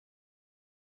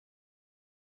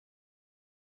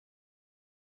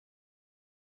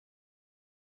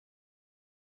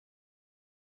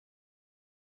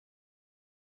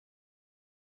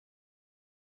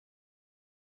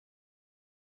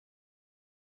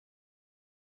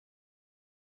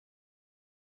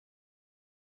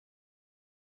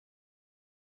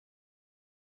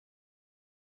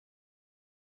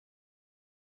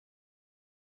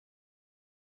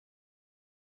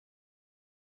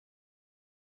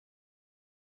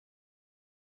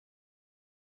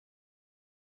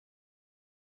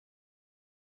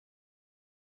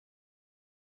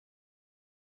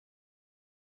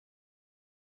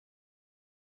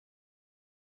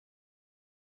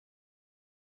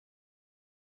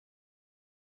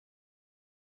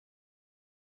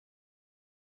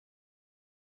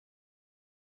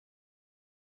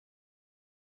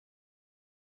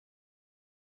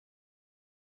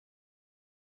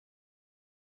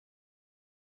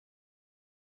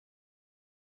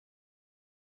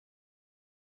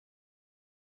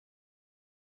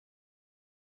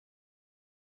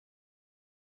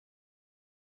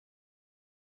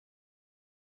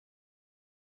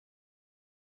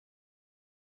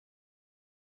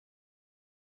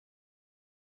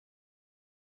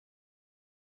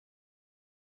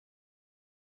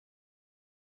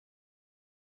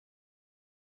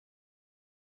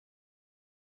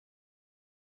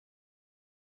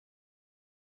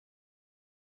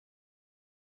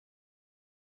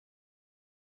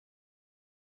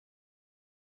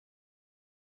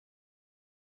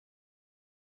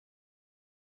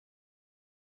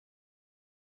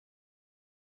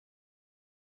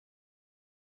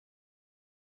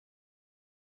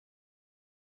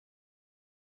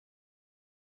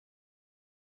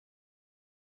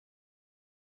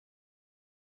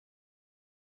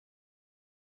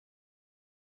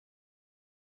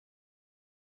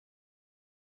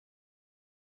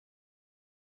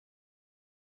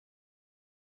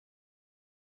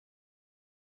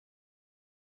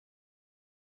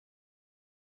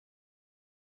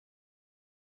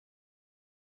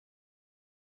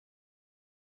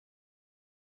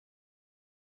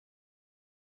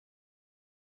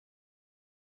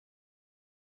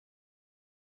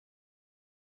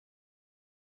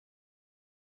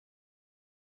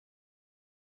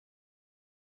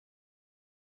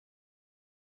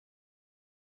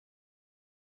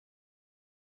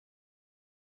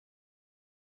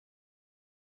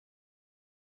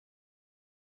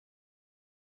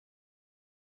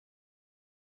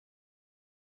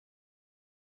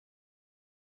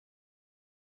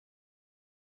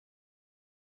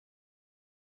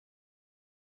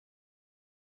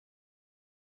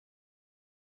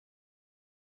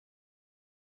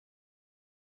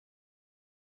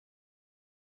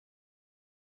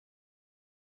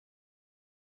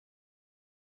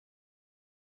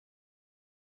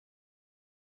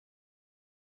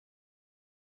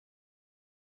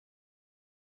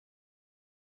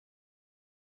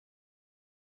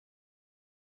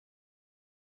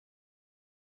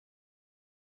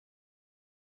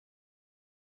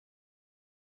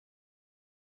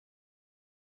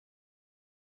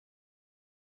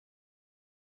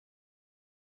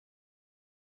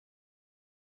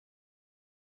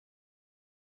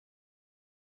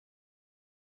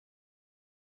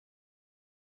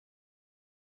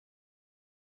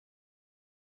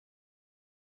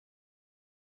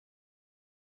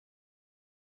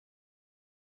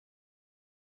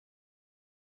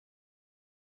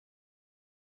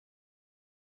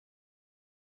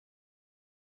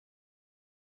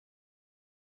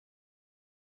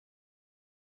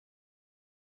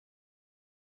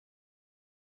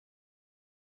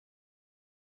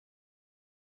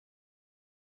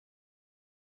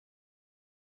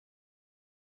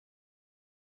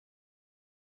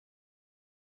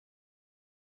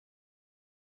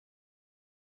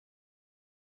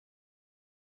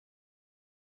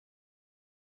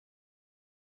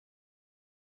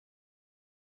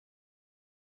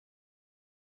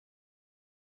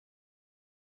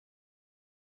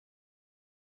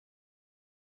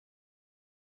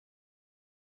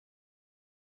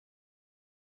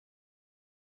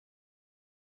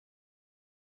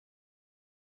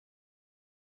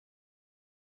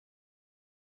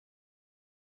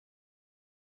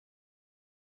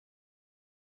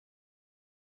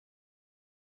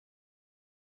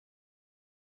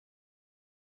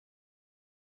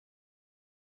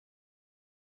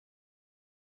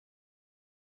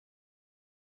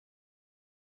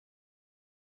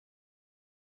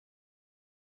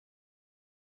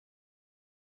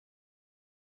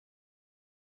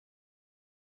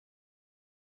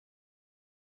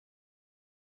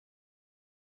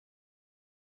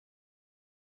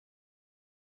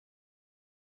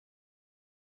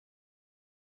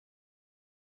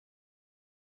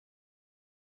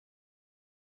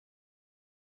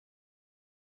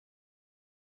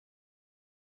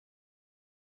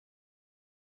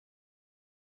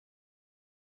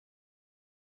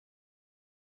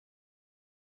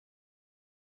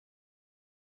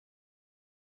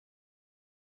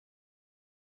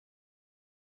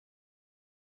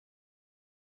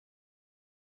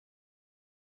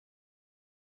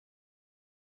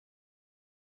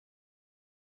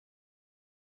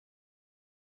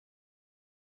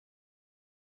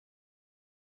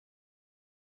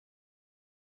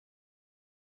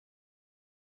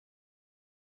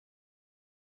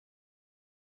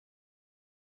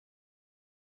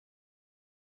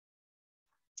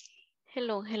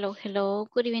Hello, hello, hello.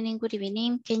 Good evening, good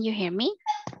evening. Can you hear me?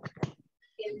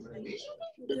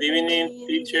 Good evening,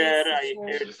 teacher. I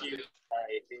heard you.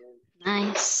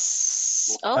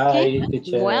 Nice. Hi, Okay.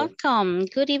 teacher. Welcome.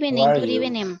 Good How evening, are good you?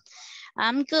 evening.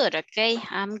 I'm good, okay?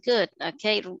 I'm good,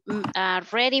 okay?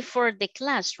 Ready for the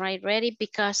class, right? Ready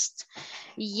because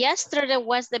yesterday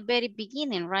was the very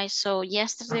beginning, right? So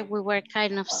yesterday we were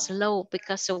kind of slow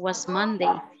because it was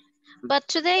Monday. But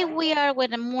today we are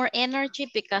with more energy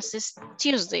because it's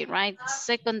Tuesday, right?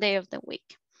 Second day of the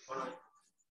week.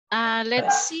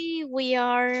 Let's see, we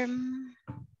are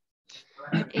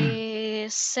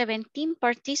 17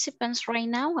 participants right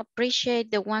now.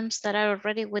 Appreciate the ones that are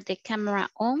already with the camera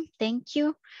on. Thank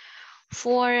you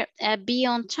for be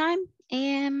on time.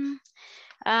 And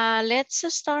let's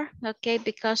start, okay,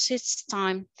 because it's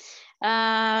time.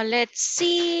 Let's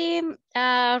see.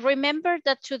 Remember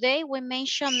that today we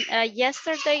mentioned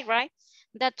yesterday, right?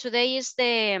 That today is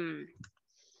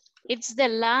it's the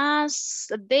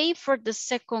last day for the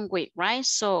second week, right?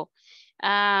 So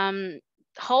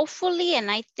hopefully, and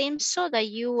I think so, that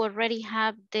you already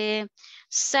have the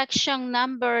section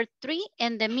number 3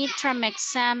 and the midterm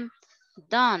exam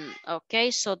done.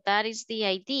 Okay, so that is the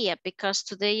idea because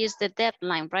today is the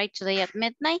deadline, right? Today at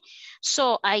midnight.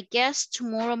 So I guess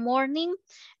tomorrow morning,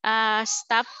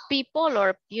 staff people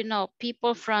or, you know,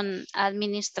 people from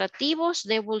administrativos,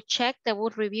 they will check, they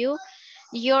will review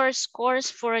your scores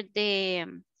for the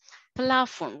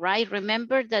platform, right?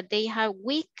 Remember that they have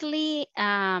weekly,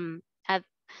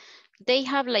 they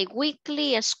have like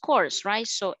weekly scores, right?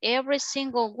 So every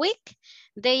single week,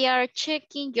 they are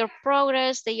checking your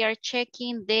progress. They are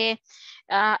checking the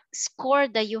score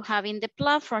that you have in the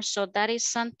platform. So that is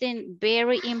something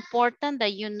very important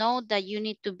that you know that you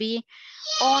need to be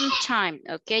on time,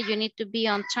 okay? You need to be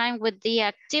on time with the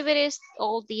activities,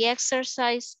 all the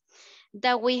exercise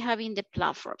that we have in the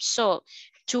platform. So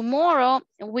tomorrow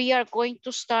we are going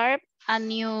to start a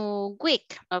new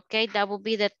week, okay? That will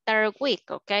be the third week,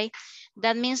 okay?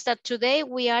 That means that today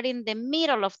we are in the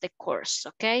middle of the course,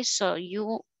 okay? So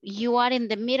you are in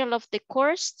the middle of the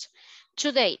course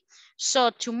today.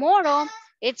 So tomorrow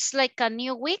it's like a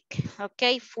new week,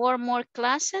 okay? 4 more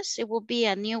classes, it will be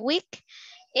a new week.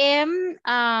 And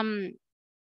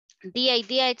the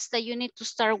idea is that you need to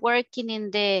start working in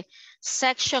the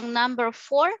section number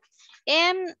 4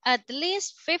 and at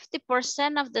least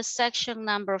 50% of the section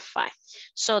number 5.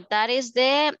 So that is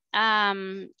the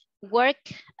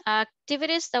work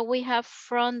activities that we have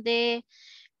from the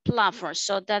platform.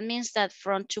 So that means that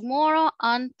from tomorrow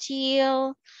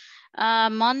until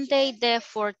Monday the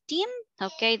 14th,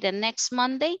 okay, the next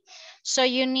Monday. So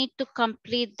you need to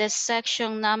complete the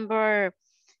section number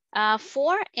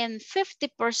 4 and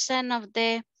 50% of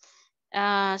the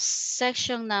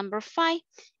section number 5.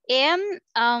 And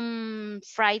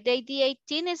Friday the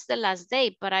 18th is the last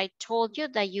day, but I told you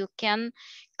that you can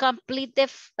complete the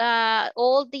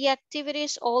all the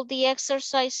activities, all the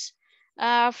exercise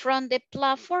from the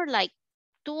platform like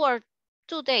 2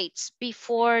 days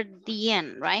before the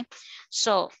end, right?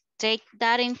 So take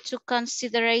that into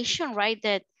consideration, right?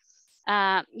 That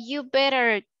you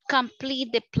better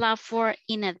complete the platform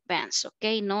in advance,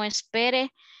 okay? No espere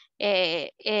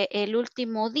el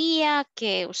último día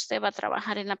que usted va a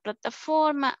trabajar en la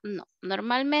plataforma. No,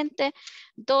 normalmente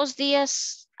 2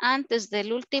 días antes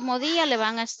del último día le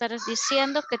van a estar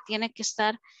diciendo que tiene que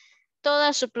estar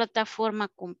toda su plataforma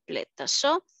completa.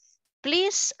 So,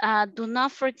 please do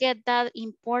not forget that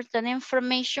important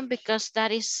information because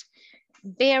that is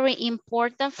very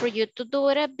important for you to do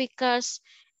it because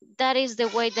that is the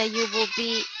way that you will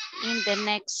be in the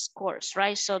next course,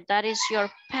 right? So that is your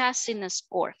passing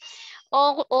score.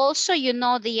 Also, you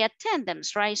know the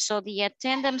attendance, right? So the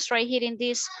attendance right here in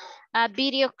these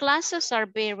video classes are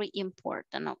very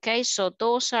important, okay? So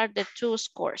those are the 2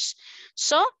 scores.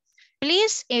 So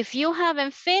please, if you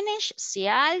haven't finished, si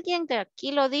alguien de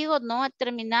aquí lo digo, no ha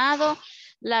terminado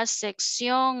la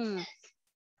sección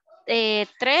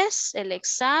 3, el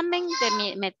examen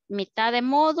de mitad de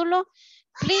módulo,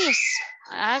 please,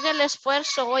 haga el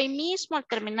esfuerzo hoy mismo al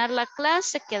terminar la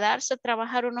clase, quedarse a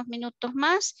trabajar unos minutos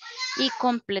más y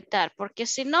completar, porque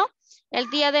si no, el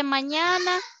día de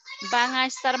mañana van a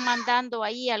estar mandando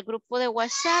ahí al grupo de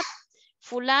WhatsApp,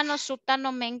 fulano,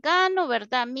 sutano, mengano,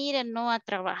 ¿verdad? Miren, no ha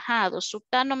trabajado,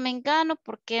 sutano, mengano,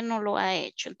 ¿por qué no lo ha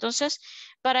hecho? Entonces,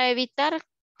 para evitar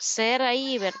ser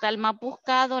ahí, ¿verdad? El más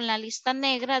buscado en la lista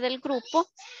negra del grupo,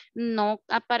 no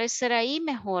aparecer ahí,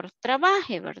 mejor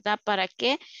trabaje, ¿verdad? Para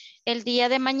que el día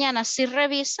de mañana, si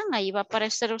revisan, ahí va a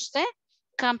aparecer usted,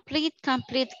 complete,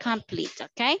 complete, complete,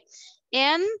 ¿ok?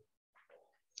 And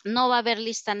no va a haber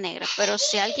lista negra, pero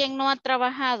si alguien no ha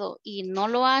trabajado y no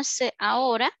lo hace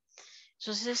ahora,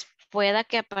 entonces pueda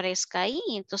que aparezca ahí,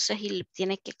 entonces y le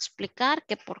tiene que explicar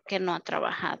que por qué no ha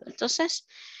trabajado. Entonces,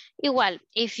 igual,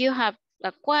 if you have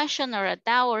a question or a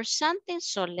doubt or something,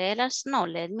 so let us know,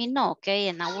 let me know, okay?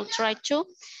 And I will try to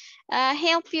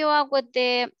help you out with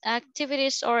the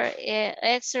activities or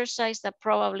exercise that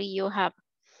probably you have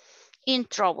in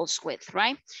troubles with,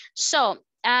 right? So,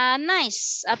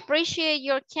 nice, appreciate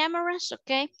your cameras,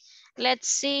 okay? Let's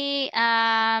see,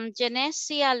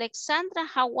 Genesia, Alexandra,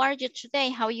 how are you today?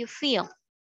 How you feel?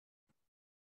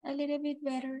 A little bit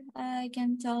better. I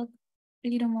can talk a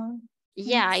little more.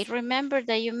 Yeah, I Thanks. remember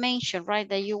that you mentioned, right,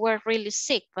 that you were really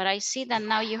sick, but I see that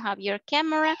now you have your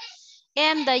camera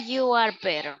and that you are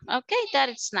better. Okay, that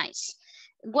is nice.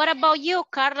 What about you,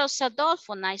 Carlos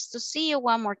Adolfo? Nice to see you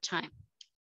one more time.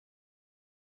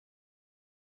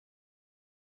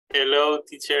 Hello,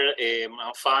 teacher.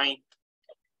 I'm fine.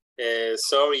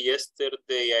 Sorry,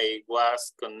 yesterday I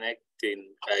was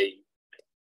connecting. I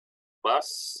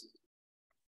wasn't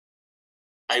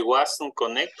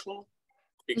connecting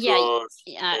because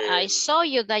I saw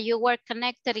you that you were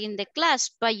connected in the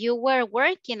class, but you were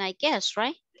working, I guess,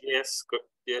 right? yes,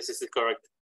 this is correct.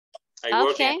 I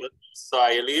work Okay. so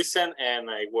I listen and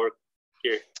I work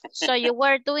here. So you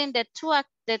were doing the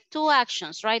two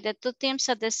actions, right? The two things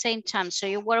at the same time. So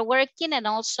you were working and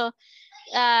also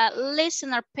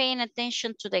listen or paying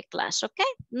attention to the class,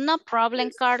 okay? No problem,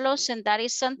 Yes. Carlos, and that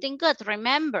is something good.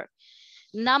 Remember,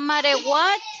 no matter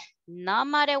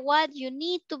what, you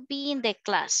need to be in the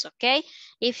class, okay?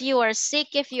 If you are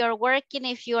sick, if you are working,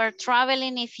 if you are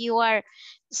traveling, if you are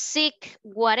sick,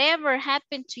 whatever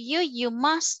happened to you, you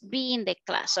must be in the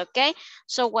class, okay?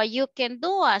 So what you can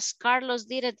do, as Carlos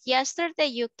did it yesterday,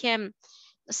 you can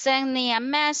send me a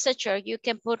message or you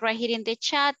can put right here in the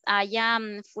chat, I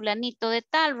am fulanito de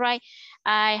tal, right?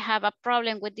 I have a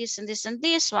problem with this and this and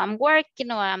this, so I'm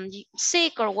working or I'm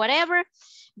sick or whatever,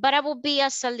 but I will be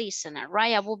as a listener,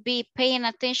 right? I will be paying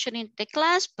attention in the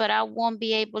class, but I won't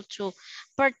be able to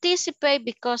participate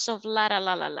because of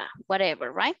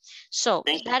whatever, right? So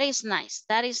that is nice,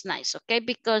 okay?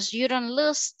 Because you don't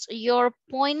lose your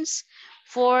points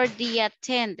for the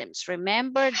attendance.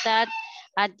 Remember that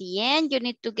at the end, you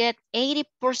need to get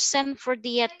 80% for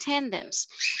the attendance.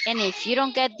 And if you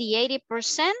don't get the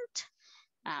 80%,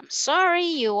 I'm sorry,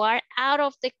 you are out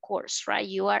of the course, right?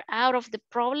 You are out of the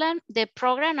program,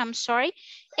 I'm sorry.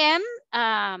 And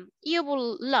you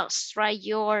will lose, right,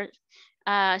 your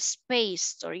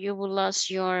space, or you will lose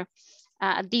your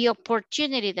the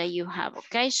opportunity that you have,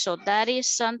 okay? So that is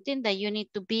something that you need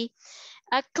to be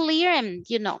clear and,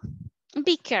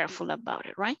 be careful about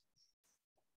it, right?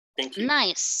 Thank you.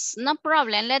 Nice, no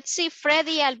problem. Let's see,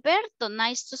 Freddy Alberto,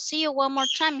 nice to see you one more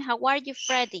time. How are you,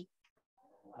 Freddy?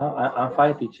 I'm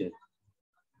fine, teacher.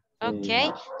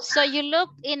 Okay, so you look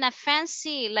in a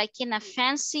fancy,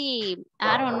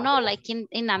 I don't know, like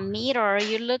in a mirror.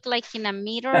 You look like in a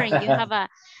mirror and you have a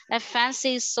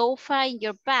fancy sofa in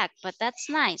your back, but that's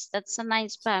nice. That's a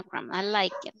nice background. I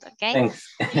like it, okay? Thanks.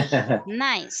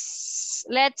 Nice.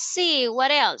 Let's see,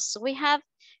 what else? We have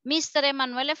Mr.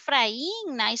 Emmanuel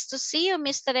Efraín. Nice to see you,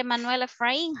 Mr. Emmanuel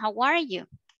Efraín. How are you?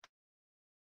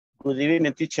 Good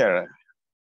evening, teacher.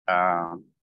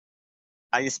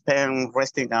 I spend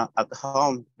resting at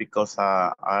home because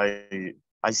I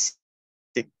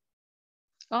sick.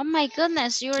 Oh my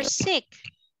goodness, you're sick.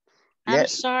 Yeah. I'm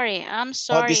sorry.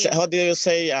 How do you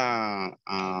say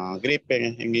gripe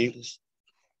in English?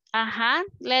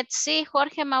 Let's see,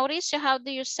 Jorge Mauricio, how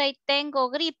do you say tengo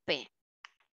gripe?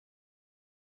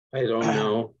 I don't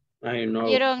know.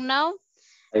 You don't know?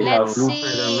 Let's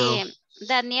see,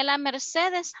 Daniela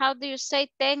Mercedes, how do you say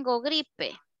tengo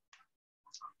gripe?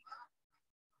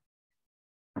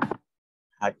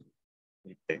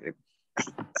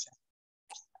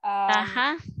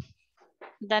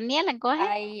 Daniela, go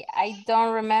ahead. I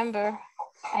don't remember.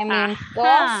 I mean,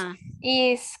 tos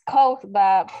is cold,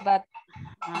 but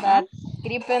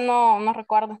gripe no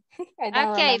recuerdo. I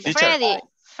don't remember.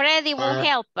 Freddy will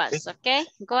help us, okay?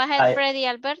 Go ahead, Freddy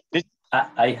Alberto.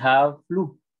 I have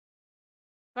flu.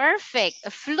 Perfect,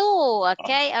 a flu,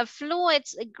 okay? A flu,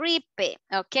 it's a gripe,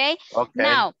 okay? Okay.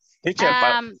 Now, teacher,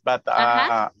 but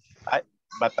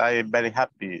I'm very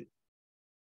happy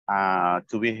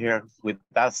to be here with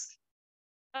us.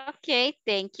 Okay,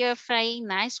 thank you, Efrain.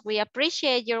 Nice. We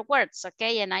appreciate your words,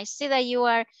 okay? And I see that you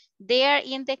are there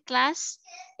in the class,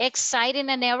 excited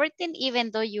and everything,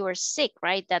 even though you are sick,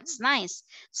 right? That's nice.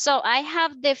 So I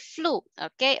have the flu,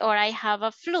 okay? Or I have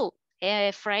a flu,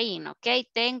 Efrain, okay?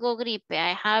 Tengo gripe.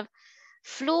 I have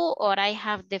flu or I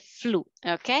have the flu,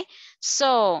 okay?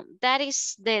 So that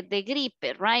is the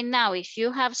gripe. Right now, if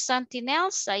you have something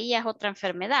else, ahí es otra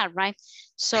enfermedad, right?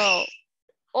 So,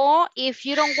 or if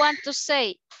you don't want to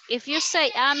say, if you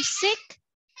say I'm sick,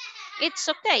 it's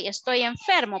okay, estoy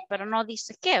enfermo, pero no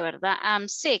dice qué, ¿verdad? I'm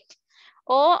sick.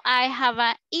 Or I have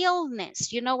an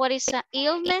illness. You know what is an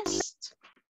illness?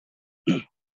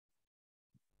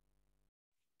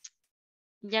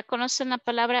 ¿Ya conocen la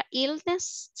palabra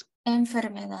illness?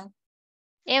 Enfermedad.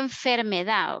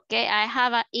 Enfermedad, ok. I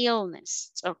have an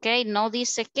illness, ok. No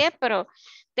dice qué, pero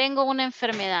tengo una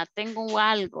enfermedad, tengo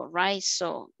algo, right?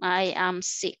 So I am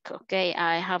sick, okay.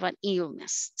 I have an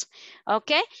illness,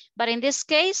 okay. But in this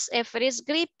case, if it is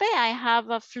gripe, I have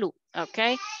a flu,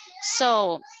 okay.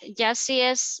 So ya si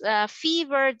es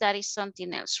fever, that is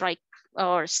something else, right?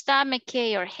 Or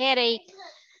stomachache or headache.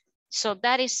 So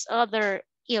that is other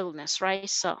illness, right?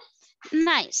 So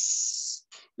nice.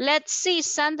 Let's see,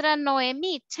 Sandra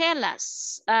Noemi, tell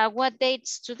us what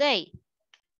date's today?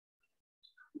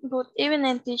 Good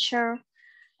evening, teacher.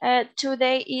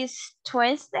 Today is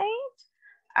Tuesday,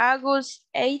 August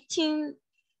 18,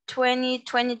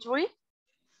 2023.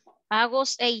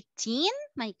 August 18?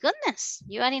 My goodness,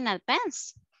 you are in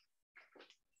advance.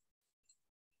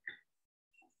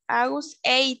 August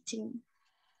 18.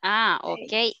 Ah,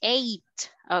 okay, 8.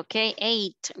 Okay,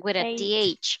 8 with a 8.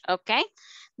 TH, okay?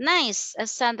 Nice,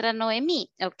 Sandra Noemi.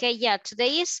 Okay, yeah,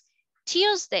 today is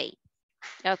Tuesday,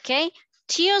 okay?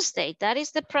 Tuesday, that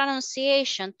is the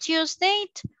pronunciation. Tuesday,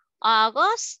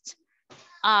 August,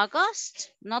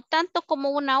 no tanto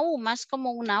como una U, más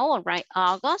como una O, right?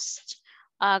 August,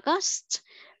 8,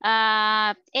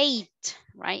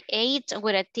 right? 8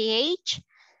 with a TH,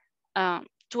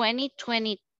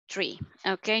 2023,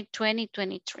 okay?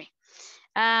 2023.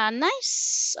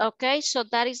 Nice, okay, so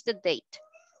that is the date.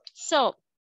 So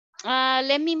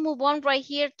let me move on right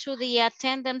here to the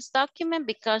attendance document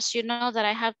because you know that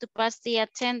I have to pass the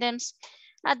attendance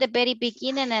at the very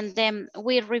beginning and then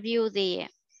we review the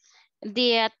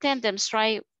attendance,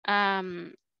 right?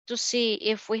 To see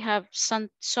if we have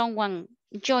someone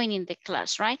joining the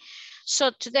class, right?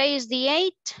 So today is the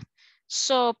 8th.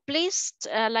 So please,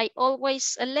 like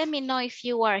always, let me know if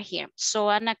you are here. So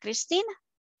Ana Cristina.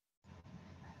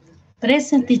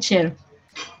 Present, teacher.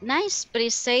 Nice.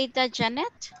 Briseida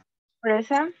Janet.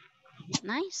 Present.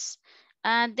 Nice.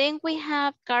 And then we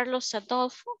have Carlos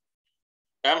Adolfo.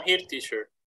 I'm here, teacher.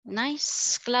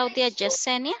 Nice. Claudia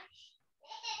Yesenia.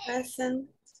 Present.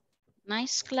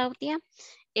 Nice, Claudia.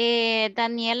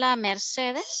 Daniela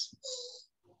Mercedes.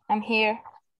 I'm here.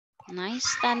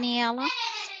 Nice, Daniela.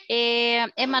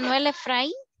 Emanuel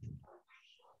Efraín.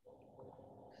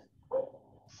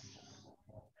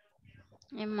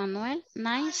 Emmanuel,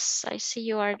 nice. I see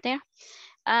you are there.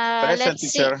 Let's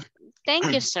see. Teacher.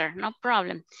 Thank you, sir. No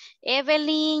problem.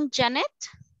 Evelyn Janet.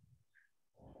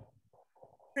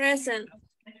 Present.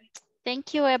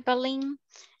 Thank you, Evelyn.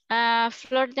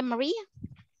 Flor de Maria.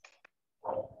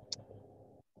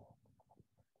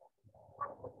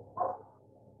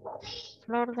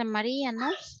 Flor de Maria,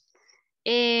 no?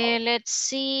 Let's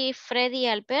see, Freddy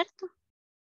Alberto.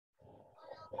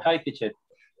 Hi, teacher.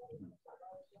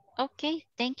 Okay,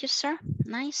 thank you, sir.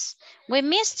 Nice. We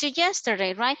missed you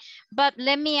yesterday, right? But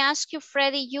let me ask you,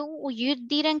 Freddy, you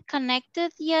didn't connect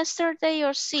it yesterday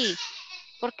or sí?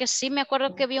 Porque sí me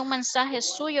acuerdo que vi un mensaje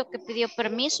suyo que pidió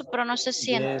permiso, pero no sé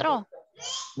si entró.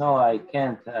 No, I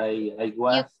can't. I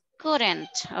was. You couldn't.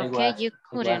 Okay, you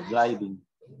couldn't. I was driving.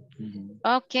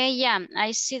 Okay, yeah,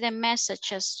 I see the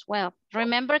message as well.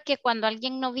 Remember que cuando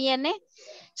alguien no viene,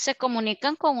 se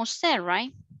comunican con usted,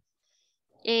 right?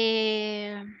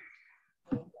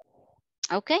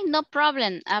 Okay, no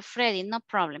problem, Freddy, no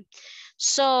problem.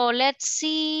 So let's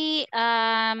see,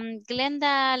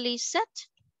 Glenda Lisette.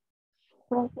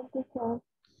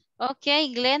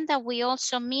 Okay, Glenda, we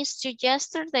also missed you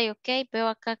yesterday. Okay, veo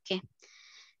acá que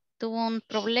tuvo un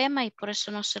problema y por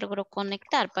eso no se logró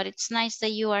conectar, but it's nice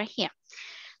that you are here.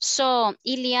 So,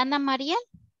 Iliana Mariel.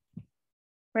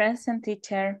 Present,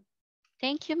 teacher.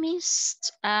 Thank you, Miss.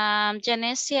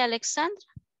 Janesia Alexandra.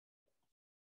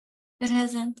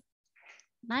 Present.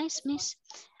 Nice, Miss.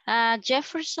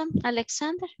 Jefferson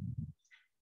Alexander.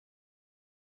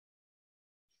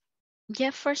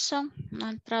 Jefferson, no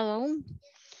ha entrado aún.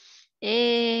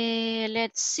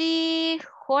 Let's see,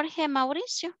 Jorge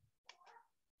Mauricio.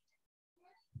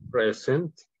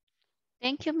 Present.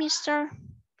 Thank you, mister.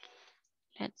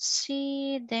 Let's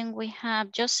see, then we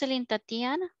have Jocelyn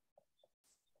Tatiana.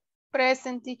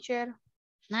 Present, teacher.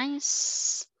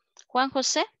 Nice. Juan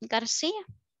José García.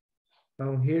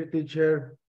 I'm here,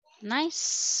 teacher.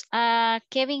 Nice.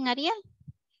 Kevin Ariel.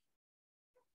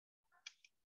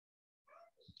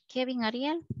 Kevin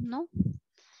Ariel, no.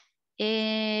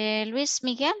 Luis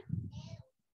Miguel.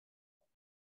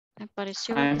 Me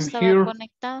pareció que I'm estaba here.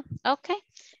 conectado. Okay,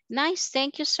 nice,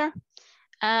 thank you, sir.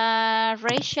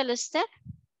 Rachel Esther.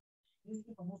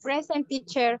 Present,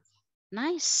 teacher.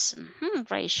 Nice,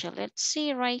 Rachel, let's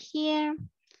see right here.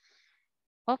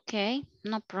 Okay,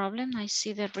 no problem. I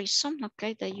see the reason,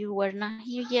 okay, that you were not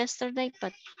here yesterday,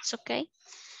 but it's okay.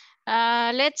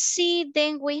 Let's see,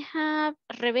 then we have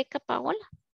Rebecca Paola.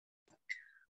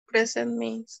 Present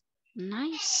means.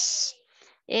 Nice.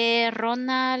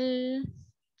 Ronald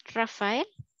Rafael.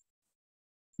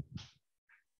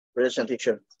 Present,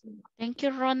 teacher. Thank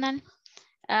you, Ronald.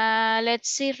 Let's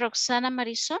see, Roxana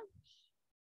Marisol.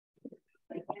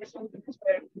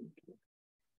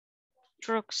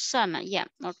 Roxana, yeah,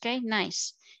 okay,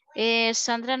 nice.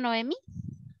 Sandra Noemi.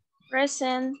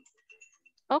 Present.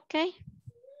 Okay.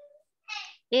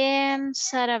 En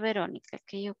Sara Verónica,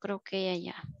 que yo creo que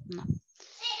ella ya, no.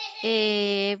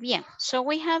 Bien, so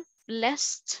we have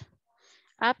less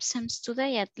absence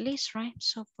today at least, right?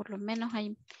 So por lo menos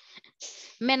hay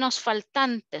menos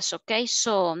faltantes, okay?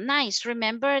 So nice,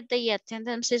 remember the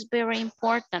attendance is very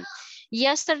important.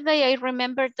 Yesterday I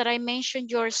remember that I mentioned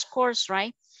your scores,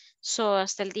 right? So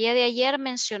hasta el día de ayer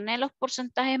mencioné los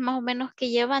porcentajes más o menos que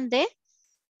llevan de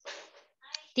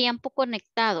tiempo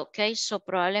conectado, ok, so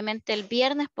probablemente el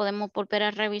viernes podemos volver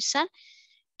a revisar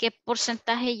qué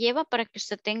porcentaje lleva para que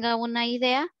usted tenga una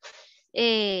idea,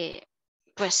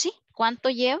 pues sí, cuánto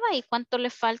lleva y cuánto le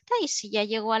falta y si ya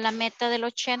llegó a la meta del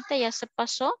 80, ya se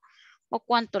pasó o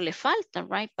cuánto le falta,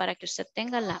 right, para que usted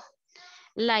tenga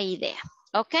la idea,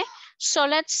 ok, so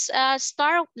let's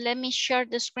start, let me share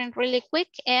the screen really quick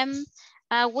and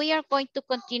we are going to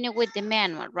continue with the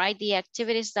manual, right? The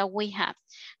activities that we have.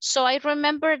 So I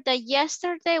remember that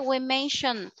yesterday we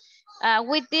mentioned,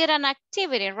 we did an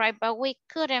activity, right? But we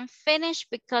couldn't finish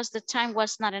because the time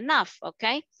was not enough,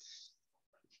 okay?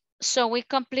 So we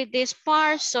complete this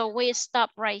part. So we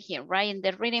stop right here, right? In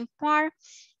the reading part.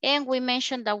 And we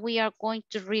mentioned that we are going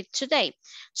to read today.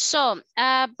 So,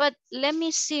 but let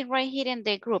me see right here in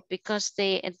the group because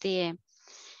the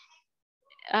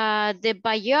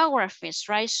biographies,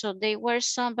 right? So they were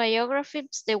some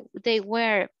biographies, they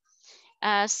were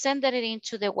sent it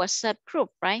into the WhatsApp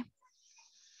group, right?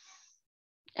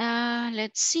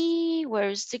 Let's see, where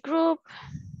is the group?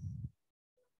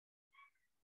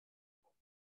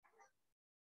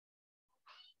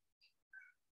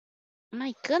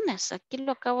 My goodness, aquí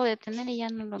lo acabo de tener y ya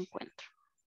no lo encuentro.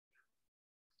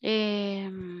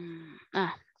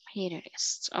 Here it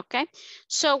is, okay?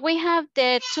 So we have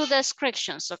the two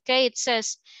descriptions, okay? It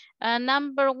says,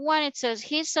 number one, it says,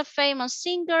 he's a famous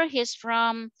singer. He's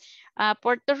from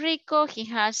Puerto Rico. He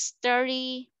has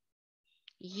 30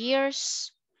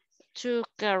 years to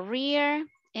career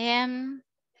and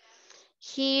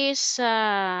he's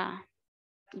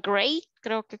great.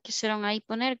 Creo que quisieron ahí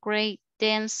poner great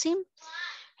dancing.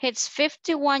 He's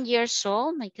 51 years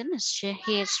old. My goodness,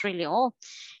 he is really old.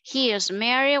 He is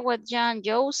married with John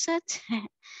Joseph,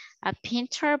 a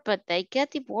painter, but they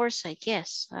get divorced, I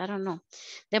guess. I don't know.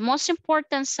 The most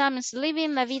important song is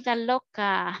Living La Vida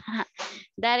Loca.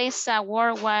 That is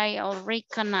worldwide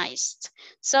recognized.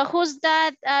 So who's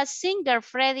that singer,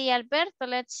 Freddy Alberto?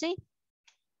 Let's see.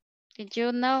 Did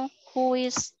you know who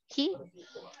is he?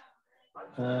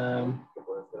 I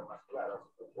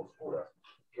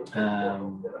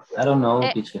don't know,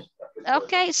 teacher.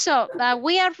 Okay, so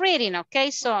we are reading,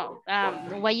 okay? So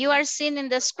what you are seeing in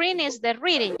the screen is the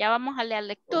reading. Ya vamos a leer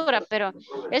lectura, pero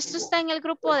esto está en el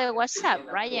grupo de WhatsApp,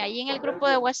 right? Ahí en el grupo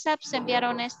de WhatsApp se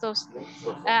enviaron estos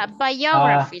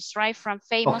biographies, right? From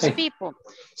famous people.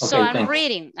 So Okay, I'm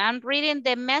thanks. reading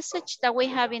the message that we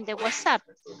have in the WhatsApp.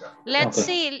 Let's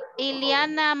see,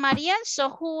 Ileana Mariel. So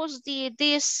who's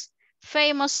this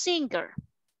famous singer?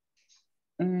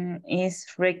 Is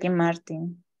Ricky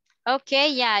Martin. Okay,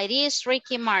 yeah, it is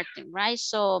Ricky Martin, right?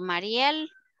 So Mariel,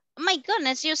 oh my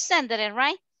goodness, you sent it,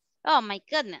 right? Oh my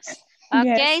goodness.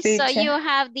 Okay, Yes, so teacher. you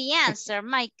have the answer,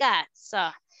 my God. So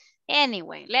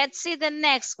anyway, let's see the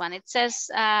next one. It says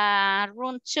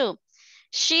room 2.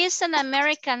 She's an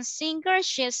American singer.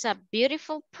 She's a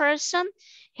beautiful person.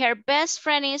 Her best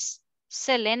friend is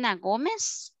Selena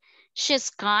Gomez.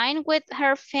 She's kind with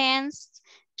her fans.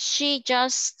 She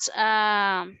just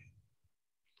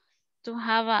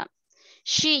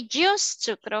she used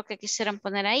to, creo que quisieran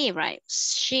poner ahí, right?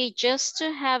 She used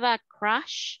to have a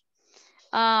crush,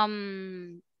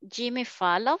 Jimmy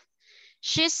Fallon.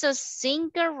 She's a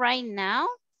singer right now.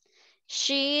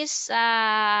 She's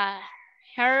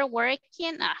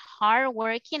hardworking,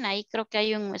 ahí creo que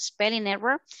hay un spelling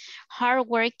error,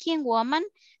 hardworking woman.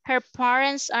 Her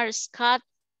parents are Scott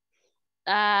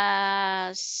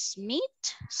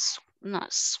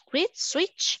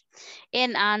Switch,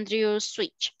 and Andrew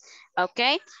Switch.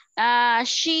 Okay.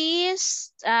 She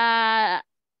is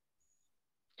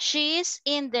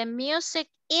in the music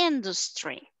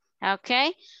industry.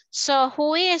 Okay. So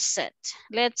who is it?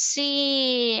 Let's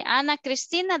see. Ana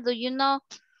Cristina, do you know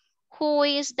who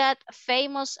is that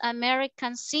famous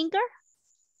American singer?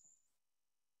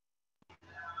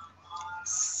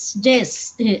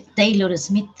 Yes, Taylor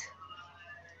Smith.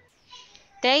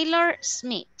 Taylor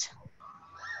Smith.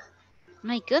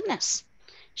 My goodness.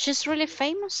 She's really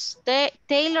famous.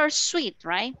 Taylor Swift,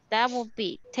 right? That would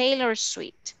be Taylor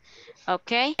Swift.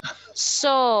 Okay.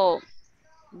 So,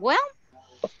 well,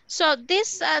 so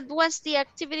this was the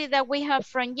activity that we have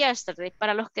from yesterday.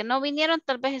 Para los que no vinieron,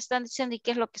 tal vez están diciendo, ¿y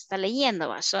qué es lo que está leyendo?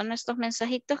 ¿Va? Son estos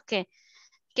mensajitos que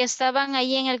estaban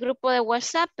ahí en el grupo de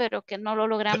WhatsApp, pero que no lo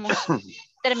logramos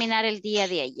terminar el día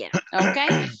de ayer.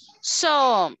 Okay.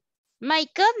 So, my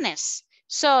goodness.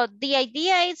 So, the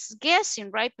idea is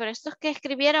guessing, right? Pero estos que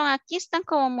escribieron aquí están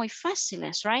como muy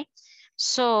fáciles, right?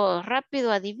 So,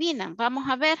 rápido adivinan. Vamos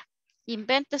a ver.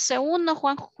 Invéntese uno,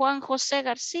 Juan José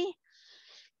García.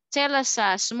 Tell us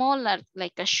a small,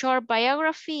 like a short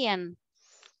biography, and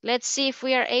let's see if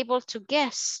we are able to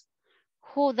guess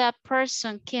who that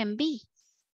person can be.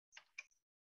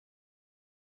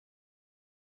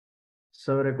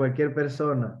 Sobre cualquier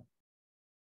persona.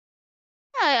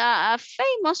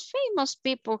 Famous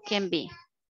people can be.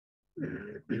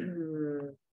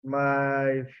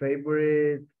 My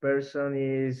favorite person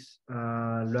is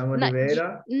Luan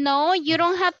Olivera. No, you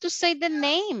don't have to say the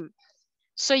name.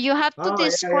 So you have to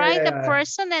describe the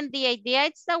person, and the idea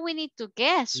is that we need to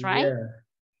guess, right?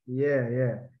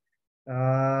 Yeah.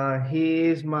 He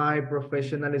is my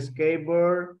professional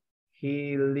skateboard.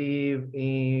 He lives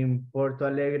in Porto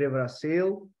Alegre,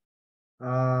 Brazil.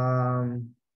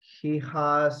 He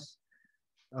has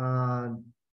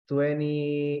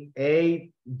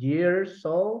 28 years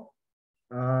old.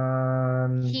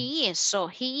 He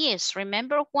is.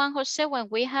 Remember, Juan Jose, when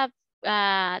we have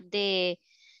the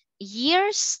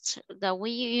years that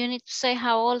you need to say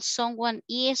how old someone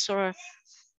is or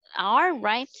are,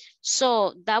 right?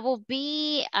 So that will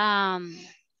be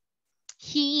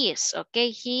he is,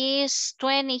 okay? He is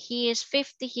 20, he is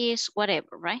 50, he is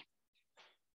whatever, right?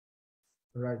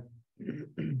 Right.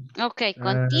 Okay,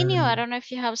 continue. I don't know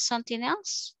if you have something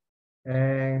else.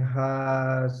 And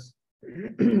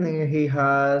he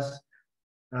has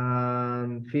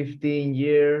 15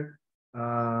 years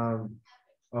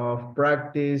of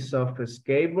practice of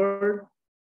skateboard.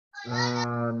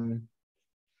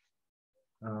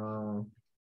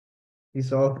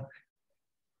 He's all.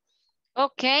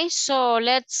 Okay, so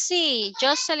let's see.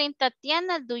 Jocelyn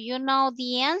Tatiana, do you know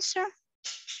the answer?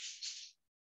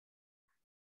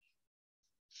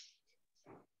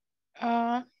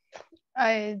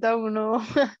 I don't know.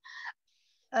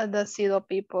 The pseudo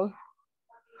people.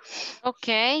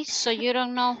 Okay, so you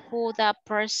don't know who that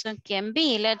person can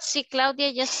be. Let's see,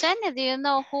 Claudia Yesenia, do you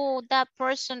know who that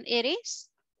person it is?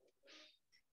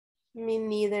 Me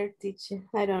neither, teacher.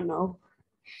 I don't know.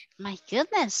 My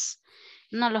goodness.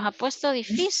 No los ha puesto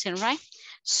difícil, right?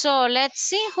 So let's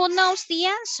see who knows the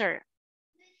answer.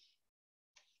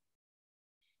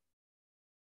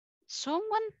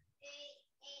 Someone?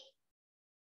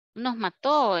 Nos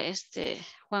mató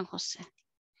Juan José.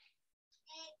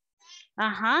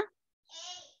 Ajá.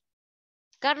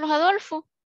 Carlos Adolfo,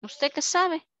 ¿usted qué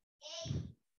sabe?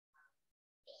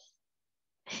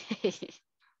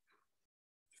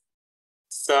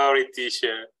 Sorry,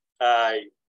 teacher. I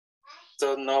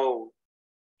don't know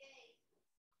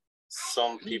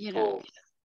some people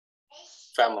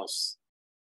famous.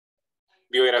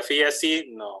 Biografía sí,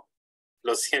 no.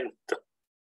 Lo siento.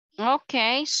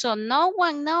 Okay, so no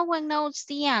one knows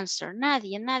the answer.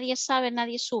 Nadie sabe,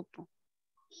 nadie supo.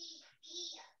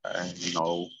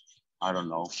 No, I don't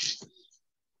know.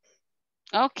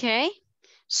 Okay,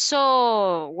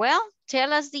 so, well,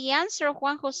 tell us the answer,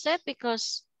 Juan Jose,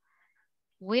 because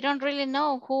we don't really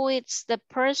know who it's the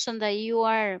person that you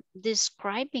are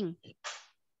describing.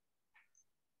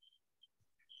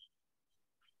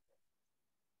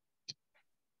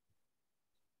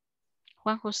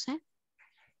 Juan Jose?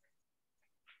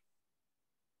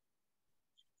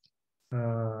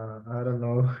 I don't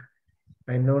know.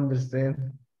 I don't understand.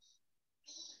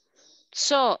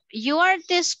 So, you are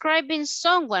describing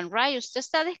someone, right? Usted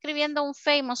está describiendo un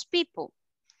famous people.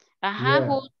 Ajá,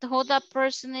 Yeah. who that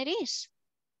person it is.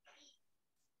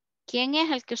 ¿Quién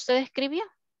es el que usted describió?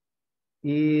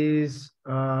 Is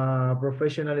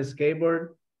professional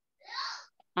skateboard.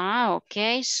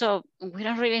 Okay, so we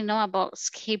don't really know about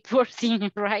skateboarding,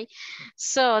 right?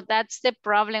 So that's the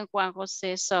problem, Juan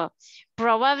Jose. So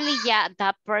probably, yeah,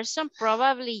 that person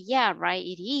probably, yeah, right,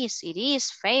 it is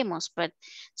famous, but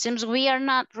since we are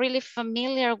not really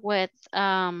familiar with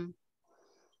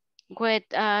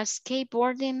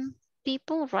skateboarding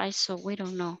people, right? So we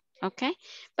don't know, okay?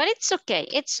 But it's okay,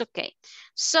 it's okay.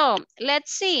 So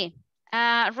let's see.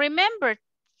 Remember,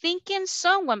 think in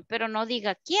someone, pero no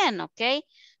diga quién, okay?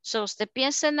 So usted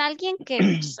piensa en alguien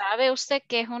que sabe usted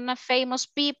que es una famous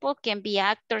people, can be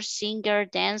actor, singer,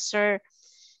 dancer,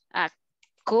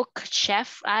 cook,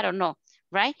 chef, I don't know,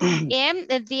 right? And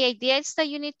the idea is that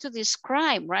you need to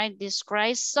describe, right?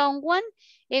 Describe someone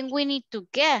and we need to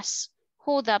guess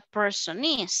who that person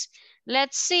is.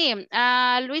 Let's see,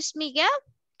 Luis Miguel,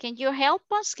 can you help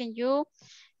us? Can you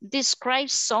describe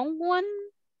someone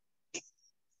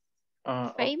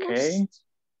famous? Okay.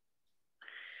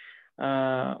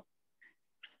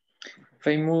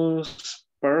 Famous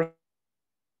person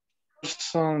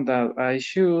that I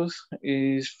choose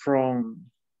is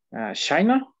from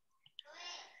China.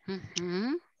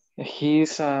 Mm-hmm.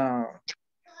 He's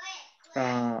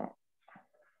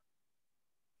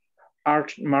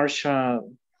art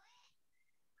martial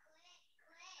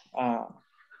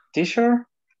teacher,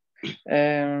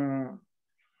 and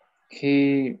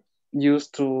he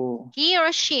used to. He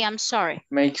or she? I'm sorry.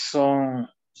 Make some.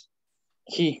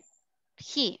 He,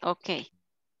 okay.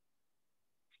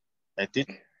 I did.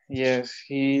 Yes,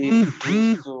 he used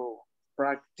to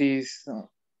practice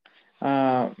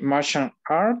martial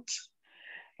arts,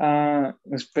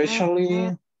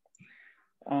 especially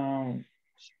Kung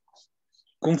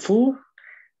Fu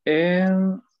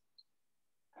and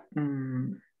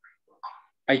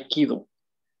Aikido.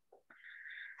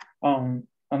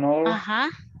 Another,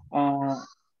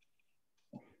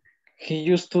 he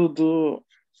used to do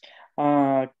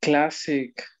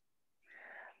classic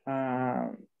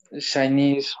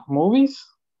Chinese movies.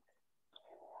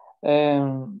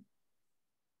 I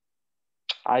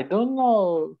don't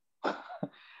know.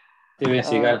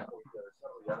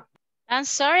 I'm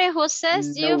sorry, who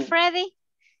says no. you, Freddy?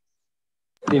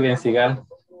 Steven Seagal.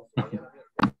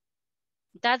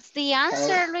 That's the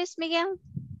answer, Luis Miguel?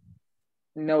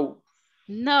 No.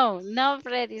 No,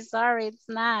 Freddy, sorry, it's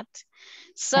not.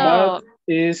 So, but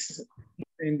is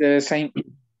in the same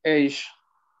age.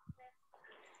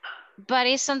 But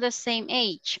it's on the same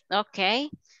age, okay.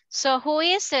 So who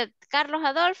is it? Carlos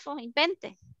Adolfo,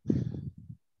 invente.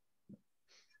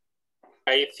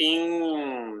 I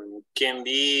think can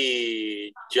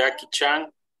be Jackie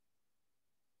Chan.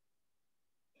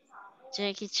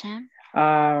 Jackie Chan?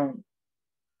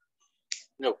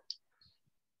 No.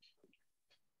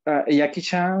 Jackie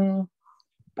Chan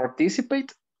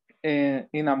participate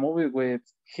in a movie with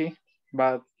he,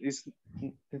 but it's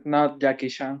not Jackie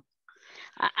Chan.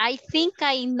 I think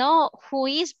I know who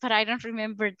is, but I don't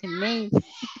remember the name.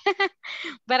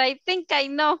 But I think I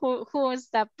know who is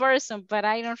that person, but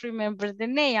I don't remember the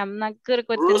name. I'm not good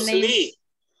with Bruce the names. Lee.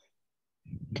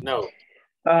 No.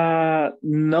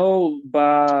 No,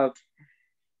 but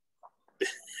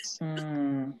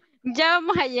ya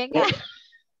vamos a llegar.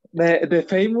 The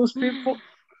famous people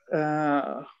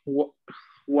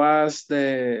was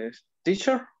the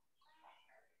teacher.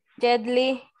 Jet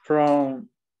Li. From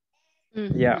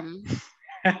yeah.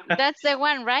 That's the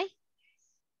one, right?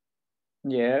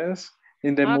 Yes.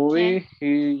 In the movie,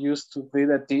 he used to be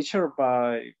the teacher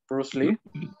by Bruce Lee.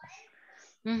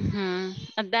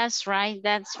 That's right.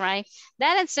 That's right.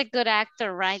 That is a good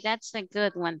actor, right? That's a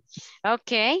good one.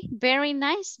 Okay. Very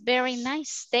nice. Very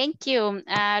nice. Thank you,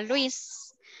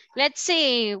 Luis. Let's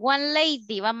see. One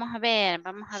lady. Vamos a ver.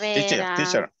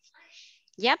 Teacher.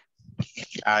 Yep.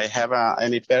 I have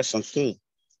any person too.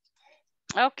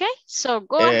 Okay. So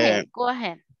go ahead. Go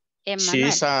ahead.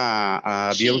 She's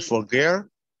a beautiful girl.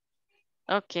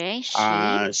 Okay.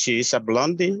 She is a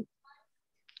blondie.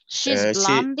 She's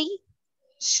blondie?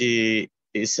 She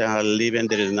is living in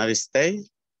the United States.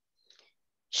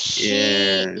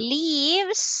 She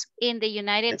lives in the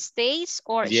United States,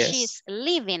 or she's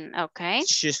living, okay?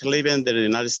 She's living in the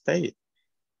United States.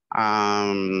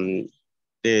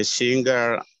 The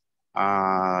singer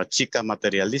Chica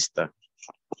Materialista.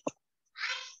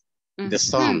 The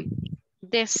song.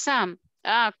 The song,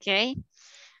 okay.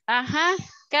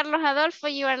 Carlos Adolfo,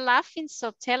 you are laughing,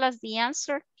 so tell us the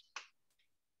answer.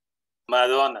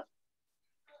 Madonna.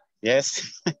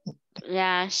 Yes.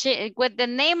 Yeah, she with the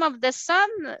name of the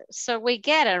song, so we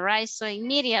get it, right? So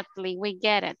immediately we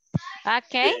get it.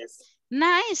 Okay. Yes.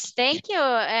 Nice. Thank you,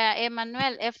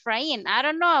 Emmanuel Efrain. I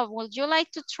don't know. Would you like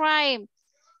to try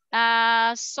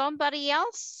somebody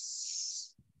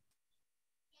else?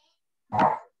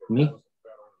 Me.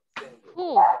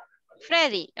 Who?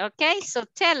 Freddy, okay? So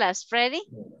tell us, Freddy.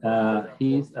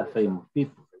 He's a famous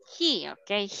people. He,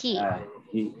 okay, he.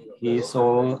 He's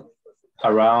all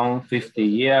around 50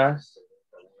 years.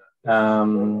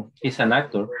 He's an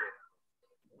actor.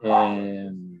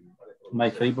 My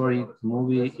favorite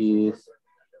movie is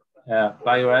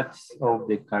Pirates of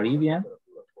the Caribbean.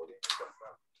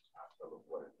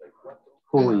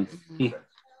 Who is he?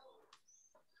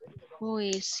 Who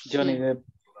is he? Johnny Depp.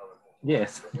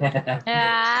 Yes.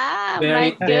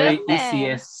 Very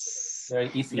easy.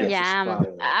 Very easy. Yeah,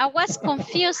 I was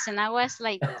confused and I was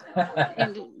like,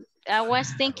 I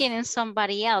was thinking in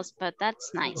somebody else, but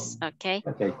that's nice. Okay.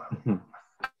 Okay.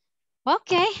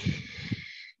 Okay.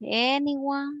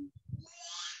 Anyone?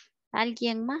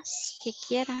 ¿Alguien más que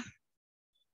quiera?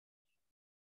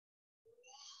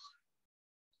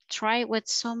 Try with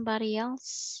somebody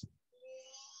else.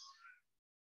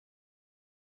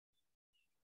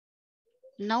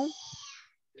 No?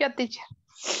 Yeah, teacher.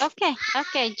 Okay,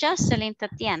 Jocelyn,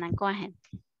 Tatiana, go ahead.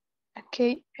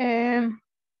 Okay.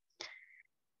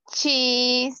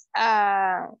 She's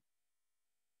a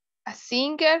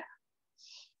singer.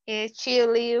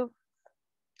 She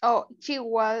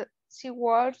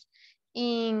was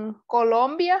in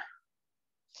Colombia.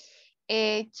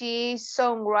 She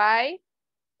songwriter.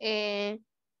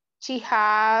 She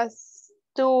has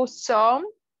 2 sons.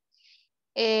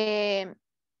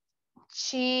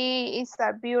 She is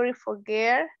a beautiful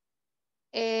girl.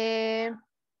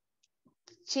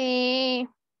 She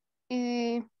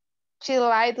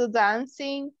likes to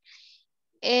dancing,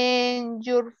 and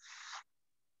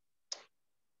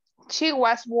she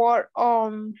was born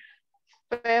on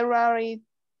February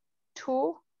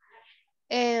 2,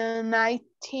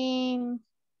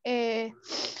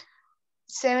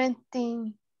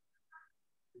 1917.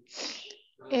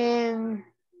 And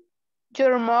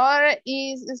your mother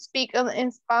is speaking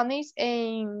in Spanish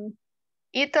and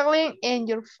Italian, and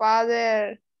your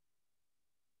father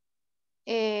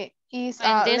is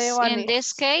Lebanese. In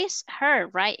this case, her,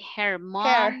 right? Her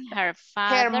mom, her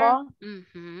father.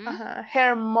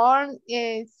 Her mom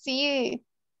she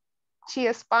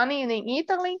is Spanish in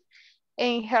Italy,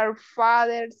 and her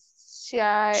father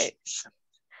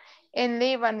in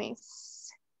Lebanese.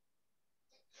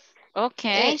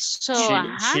 Okay, so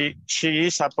she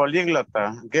is a polyglot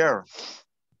girl.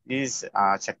 Is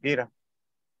Shakira.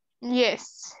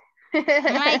 Yes.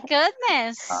 My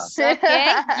goodness.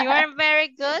 Okay, you are very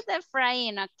good,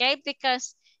 Efrain. Okay,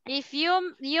 because if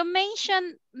you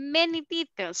mention many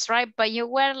details, right? But you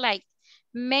were like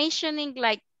mentioning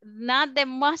like not the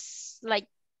most like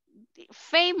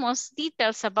famous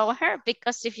details about her,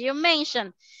 because if you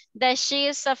mention that she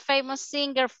is a famous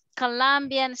singer,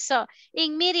 Colombian, so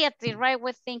immediately, right,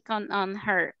 we think on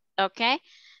her. Okay,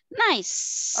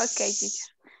 nice. Okay,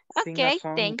 teacher. Okay,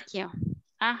 thank you.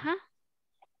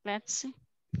 Let's see.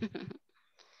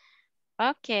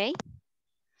 Okay.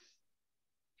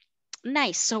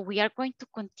 Nice. So we are going to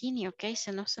continue, okay?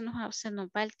 Se nos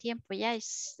va el tiempo ya.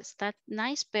 Está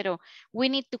nice, pero we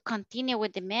need to continue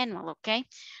with the manual, okay?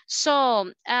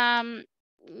 So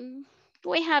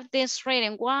we have this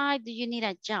reading. Why do you need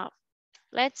a job?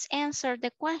 Let's answer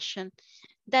the question.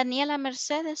 Daniela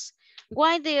Mercedes,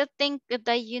 why do you think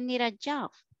that you need a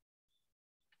job?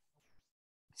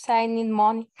 So I need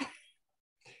money.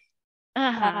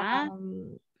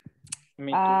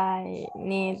 Me too. I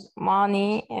need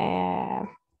money.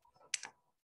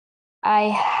 I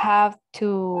have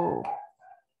to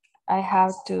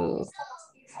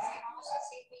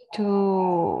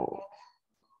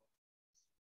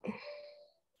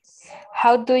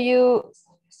how do you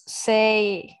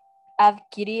say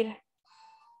adquirir?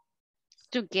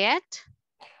 To get?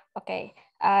 Okay,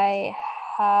 I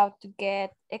have to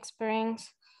get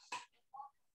experience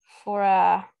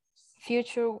for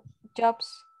future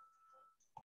jobs.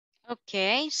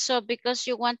 Okay, so because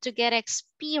you want to get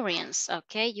experience,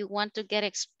 okay? You want to get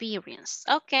experience.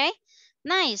 Okay,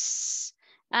 nice.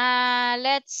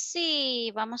 Let's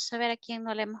see. Vamos a ver a quién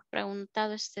no le hemos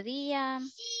preguntado este día.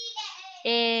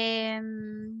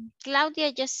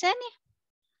 Claudia Yesenia.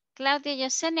 Claudia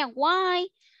Yesenia, why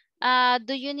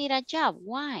do you need a job?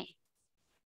 Why?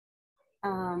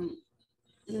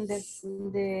 The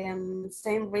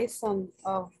same reason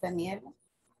of Daniela.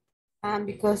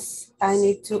 Because I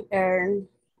need to earn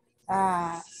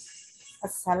a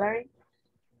salary,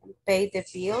 pay the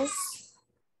bills,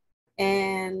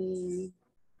 and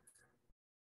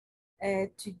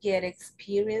to get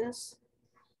experience,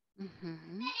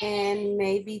 and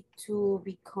maybe to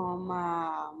become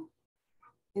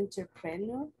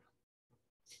entrepreneur.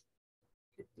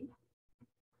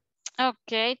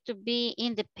 Okay, to be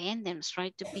independent,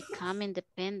 right? To become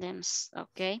independent.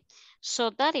 Okay, so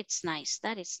that is nice.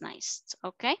 That is nice.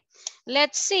 Okay,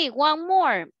 let's see one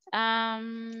more.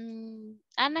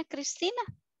 Ana Cristina,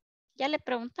 ya le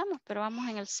preguntamos, pero vamos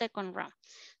en el second round.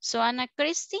 So Ana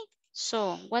Christie,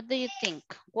 so what do you think?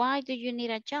 Why do you need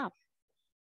a job?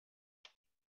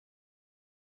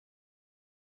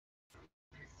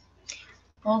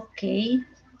 Okay.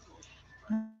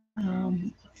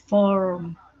 For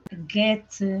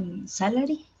get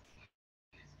salary.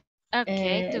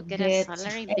 Okay, to get a Get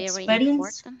salary, very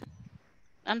experience. important.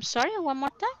 I'm sorry, one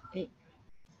more time.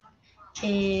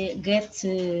 Get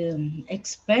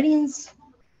experience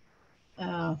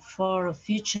for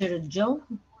future job.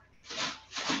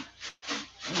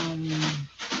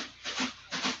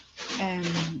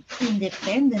 And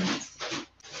independent.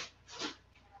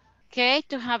 Okay,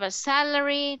 to have a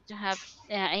salary, to have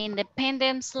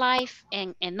independence life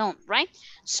and on, right?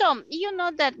 So you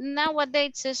know that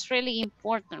nowadays is really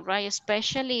important, right?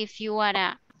 Especially if you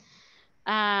are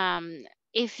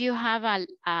if you have a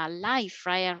life,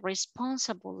 right? A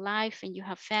responsible life, and you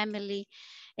have family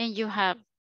and you have,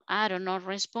 I don't know,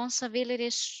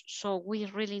 responsibilities. So we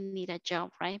really need a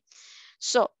job, right?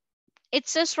 So it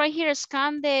says right here,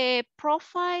 scan the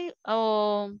profile.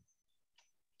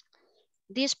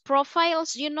 These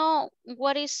profiles, you know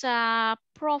what is a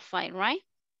profile, right?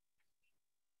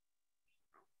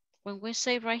 When we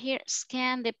say right here,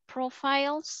 scan the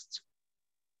profiles.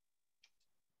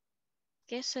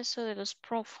 ¿Qué es eso de los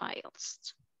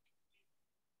profiles?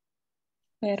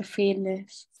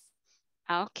 Perfiles.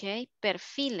 Okay,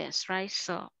 perfiles, right?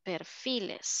 So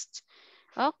perfiles.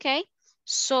 Okay,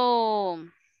 so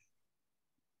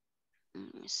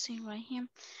let me see right here.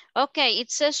 Okay,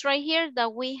 it says right here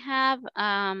that we have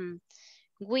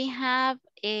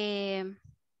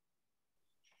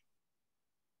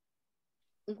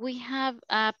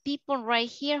people right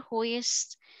here who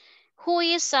is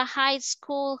a high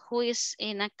school, who is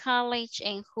in a college,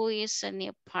 and who is a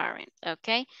new parent.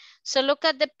 Okay, so look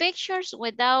at the pictures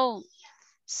without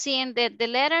seeing the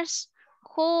letters.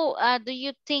 Who do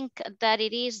you think that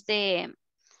it is the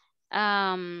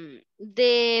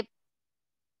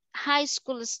high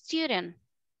school student?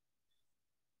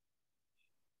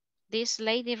 This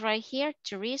lady right here,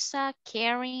 Teresa,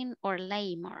 Karen, or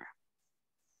Lamar?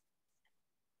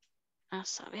 A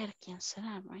saber quién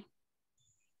será, right?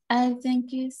 I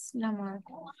think it's Lamar.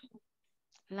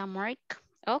 Lamarck,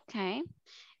 okay.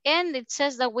 And it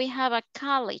says that we have a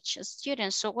college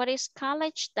student. So what is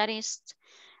college? That is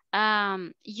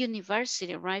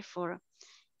university, right? For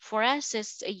us,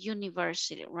 it's a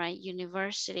university, right?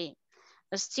 University,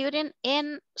 a student,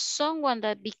 and someone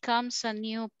that becomes a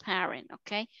new parent,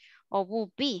 okay? Or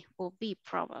will be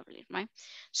probably, right?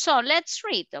 So let's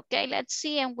read, okay? Let's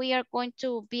see, and we are going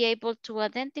to be able to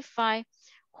identify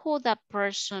who that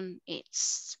person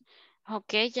is.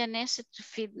 Okay, Janessa, to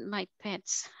feed my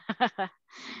pets.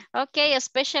 Okay,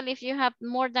 especially if you have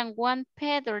more than one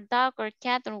pet or dog or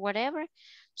cat or whatever.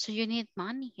 So you need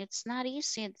money. It's not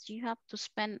easy. You have to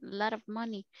spend a lot of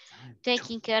money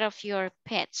taking care of your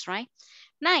pets, right?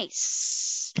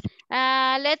 Nice.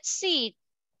 Let's see.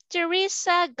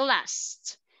 Teresa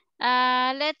Glass.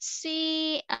 Let's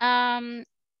see. Deje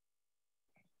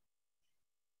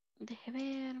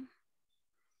ver.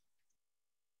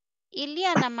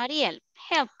 Iliana Mariel,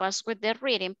 help us with the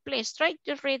reading. Please try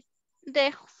to read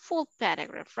the full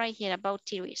paragraph right here about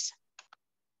Teresa.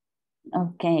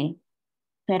 Okay.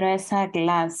 Teresa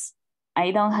Glass.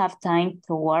 I don't have time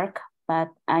to work,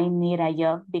 but I need a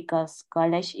job because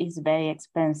college is very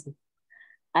expensive.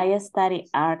 I study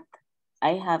art.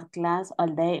 I have class all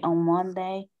day on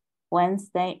Monday,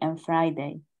 Wednesday, and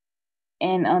Friday,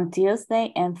 and on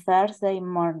Tuesday and Thursday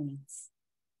mornings.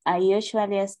 I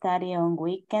usually study on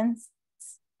weekends.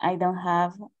 I don't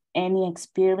have any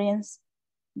experience,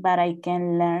 but I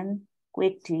can learn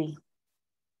quickly.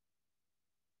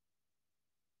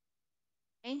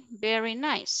 Okay, very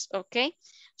nice. Okay,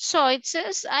 so it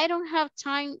says I don't have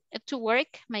time to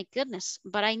work, my goodness,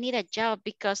 but I need a job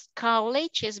because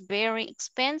college is very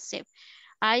expensive.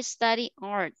 I study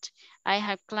art. I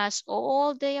have class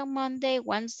all day on Monday,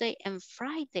 Wednesday, and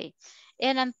Friday.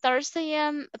 And on Tuesday,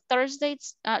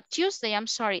 I'm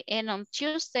sorry. And on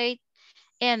Tuesday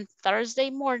and Thursday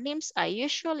mornings, I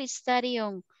usually study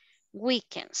on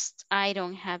weekends. I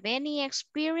don't have any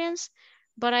experience,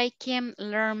 but I can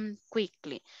learn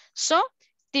quickly. So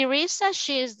Teresa,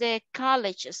 she is the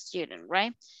college student,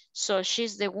 right? So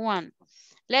she's the one.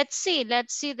 Let's see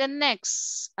the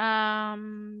next.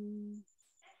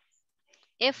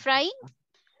 Ephraim,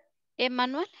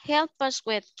 Emmanuel, help us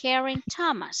with Karen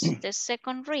Thomas, the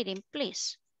second reading,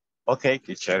 please. Okay,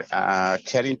 teacher.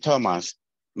 Karen Thomas,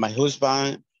 my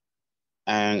husband,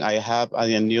 and I have a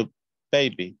new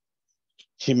baby.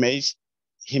 He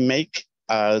make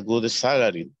a good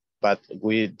salary, but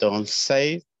we don't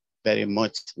save very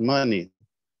much money.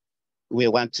 We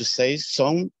want to save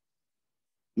some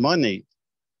money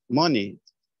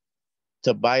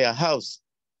to buy a house.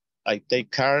 I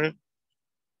take care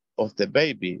of the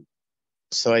baby,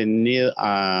 so I need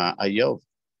a job.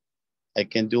 I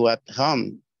can do at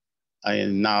home. I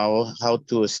know how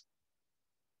to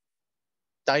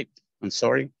type, I'm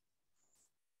sorry.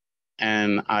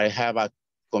 And I have a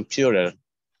computer.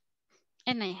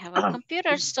 And I have a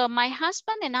computer. So my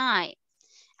husband and I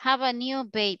have a new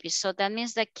baby. So that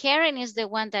means that Karen is the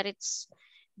one that it's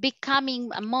becoming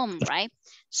a mom, right?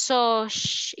 So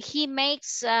he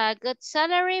makes a good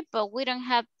salary, but we don't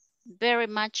have very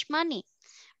much money.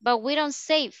 But we don't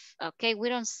save, okay? We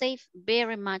don't save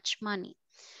very much money.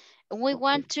 We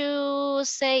want to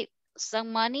save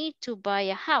some money to buy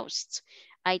a house.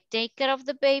 I take care of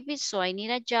the baby, so I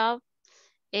need a job.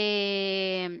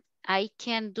 I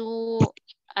can do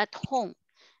at home.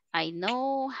 I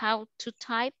know how to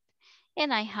type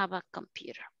and I have a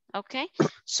computer. Okay,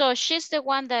 so she's the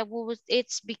one that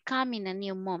it's becoming a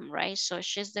new mom, right? So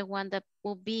she's the one that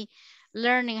will be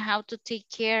learning how to take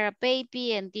care of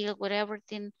baby and deal with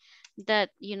everything that,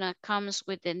 you know, comes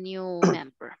with the new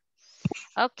member.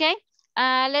 Okay,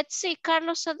 let's see,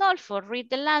 Carlos Adolfo, read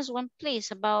the last one,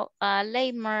 please, about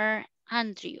Lamer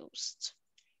Andrews.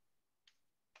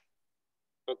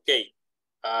 Okay,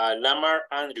 Lamar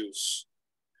Andrews.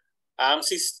 I'm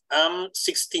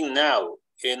 16 now,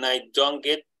 and I don't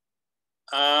get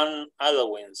an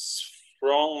allowance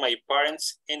from my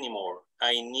parents anymore.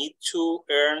 I need to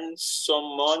earn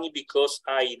some money because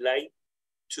I like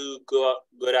to go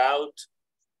out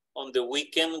on the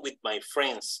weekend with my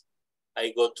friends.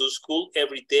 I go to school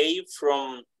every day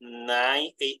from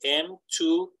 9 a.m.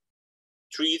 to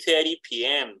 3:30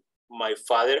 p.m. My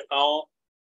father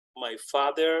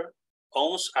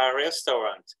owns a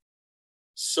restaurant,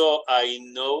 so I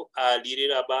know a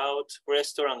little about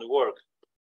restaurant work.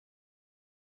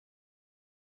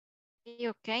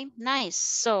 Okay, nice.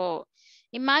 So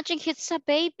imagine he's a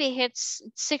baby, he's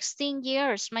 16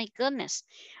 years, my goodness.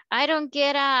 I don't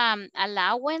get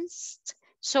allowance.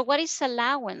 So what is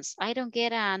allowance? I don't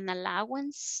get an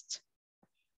allowance.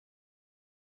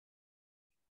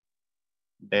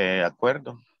 De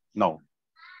acuerdo? No.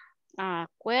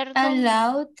 Acuerdo.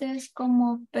 Allowed es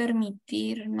como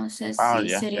permitir, no sé si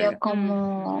sería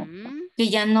como que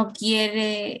ya no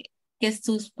quiere que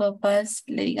sus papás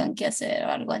le digan qué hacer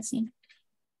o algo así.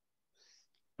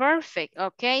 Perfect.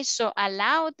 Okay, so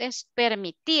allowed is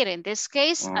permitir. In this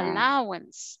case,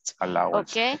 allowance.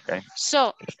 Allowance. Okay.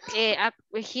 So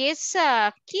he's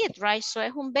a kid, right? So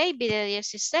es un baby de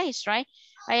 16, right?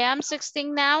 I am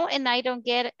 16 now and I don't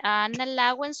get an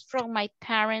allowance from my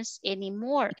parents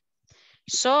anymore.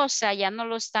 So, o sea, ya no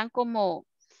lo están como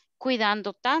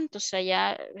cuidando tanto, o sea,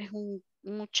 ya es un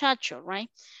muchacho, right?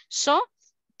 So,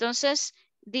 entonces,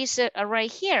 dice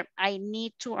right here, I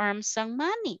need to earn some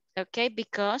money, okay?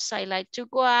 Because I like to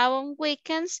go out on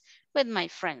weekends with my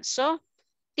friends. So,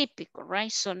 típico,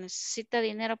 right? So, necesita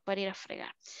dinero para ir a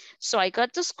fregar. So, I go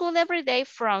to school every day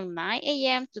from 9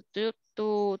 a.m. to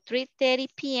 3:30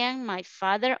 p.m. My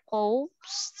father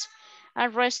owns a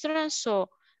restaurant, so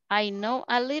I know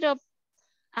a little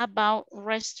about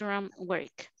restaurant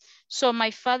work. So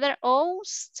my father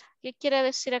owns, ¿qué quiere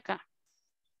decir acá?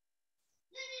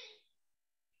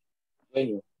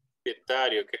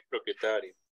 Propietario, ¿qué es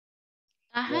propietario?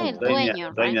 Ajá, el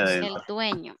dueño, right? El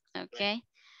dueño, ok.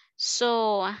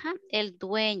 So, ajá, el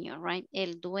dueño, right?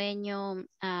 El dueño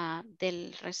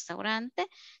del restaurante.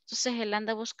 Entonces él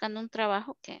anda buscando un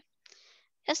trabajo que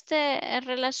esté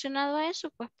relacionado a eso,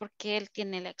 pues porque él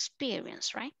tiene la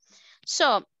experience, right?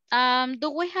 So, do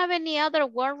we have any other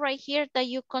word right here that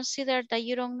you consider that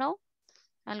you don't know?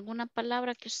 ¿Alguna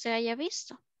palabra que usted haya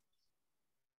visto?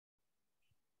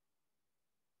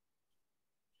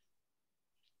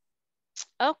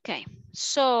 Okay,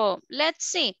 so let's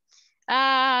see.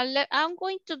 I'm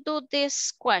going to do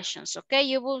these questions, okay?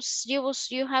 You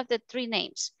have the three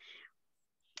names.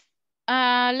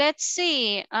 Let's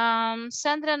see,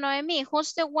 Sandra Noemi,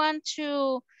 who's the one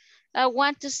to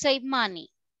want to save money?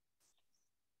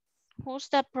 Who's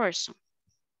that person?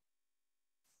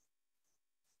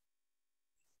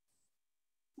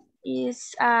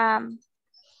 Is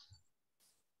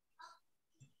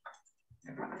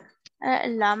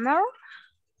Lamar.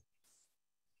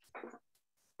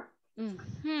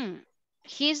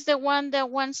 He's the one that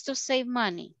wants to save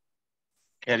money.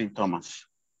 Karen Thomas.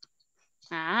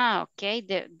 Ah, okay.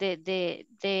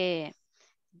 The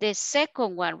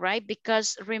second one, right?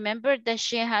 Because remember that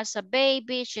she has a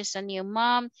baby, she's a new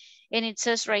mom, and it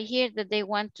says right here that they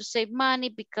want to save money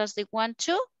because they want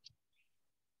to.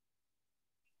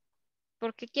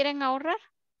 ¿Por qué quieren ahorrar?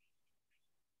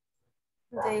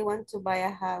 They want to buy a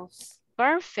house.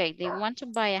 Perfect. They want to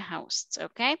buy a house.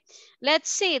 Okay. Let's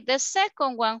see. The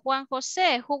second one, Juan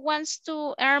Jose, who wants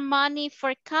to earn money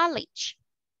for college?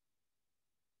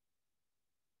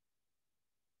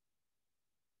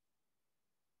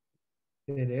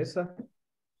 Teresa.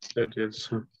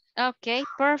 Teresa. Okay,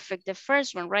 perfect. The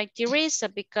first one, right? Teresa,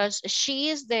 because she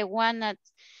is the one that,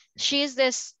 she is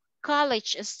this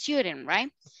college student,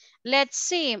 right? Let's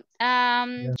see.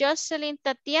 Yeah. Jocelyn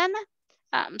Tatiana.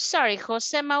 Sorry,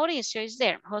 Jose Mauricio is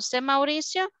there. Jose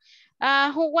Mauricio,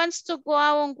 who wants to go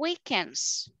out on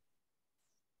weekends?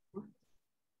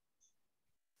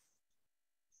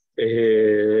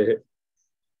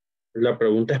 La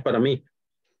pregunta es para mí.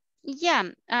 Ya,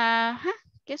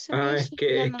 ¿qué se me Es dice?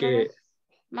 que, Ya es no lo que, veo.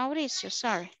 Mauricio,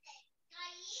 sorry.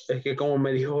 es que como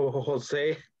me dijo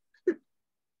José,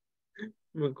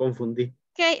 me confundí.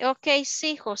 Okay,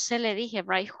 sí, José le dije,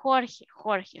 right? Jorge,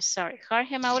 sorry.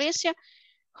 Jorge Mauricio,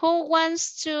 who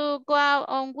wants to go out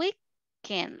on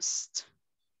weekends?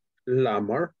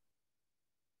 Lamar.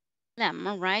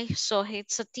 Lamar, right? So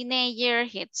he's a teenager,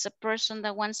 he's a person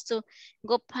that wants to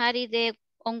go party there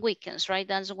on weekends, right?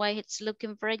 That's why he's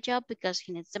looking for a job, because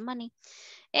he needs the money.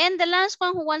 And the last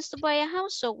one, who wants to buy a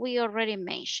house, so we already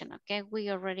mentioned, okay? We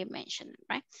already mentioned,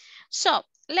 right? So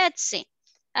let's see.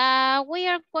 We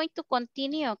are going to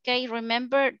continue, okay?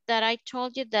 Remember that I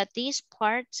told you that this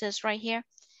part says right here,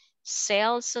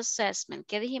 sales assessment.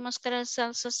 ¿Qué dijimos que era el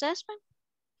sales assessment?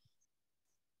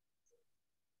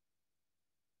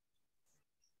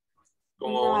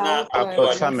 Como una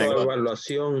autoexamen.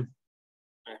 Autoevaluación.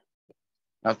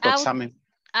 Autoexamen.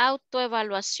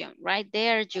 Autoevaluación, right?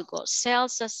 There you go.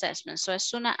 Sales assessment. So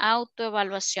es una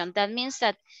autoevaluación. That means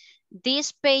that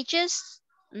these pages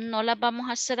no las vamos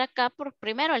a hacer acá porque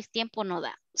primero el tiempo no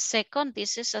da. Second,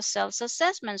 this is a sales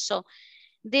assessment. So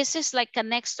this is like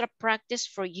an extra practice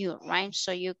for you, right?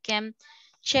 So you can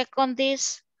check on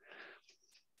this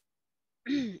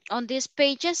on these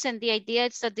pages, and the idea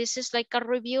is that this is like a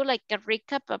review, like a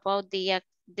recap about the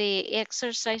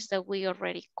exercise that we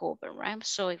already covered, right?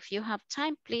 So if you have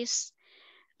time, please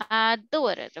do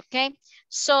it, okay?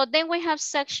 So then we have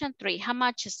section 3. How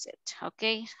much is it?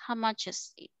 Okay, how much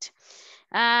is it?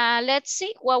 Let's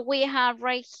see what we have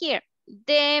right here.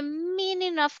 The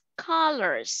meaning of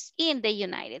colors in the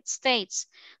United States.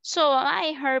 So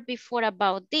I heard before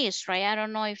about this, right? I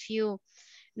don't know if you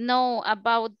know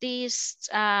about this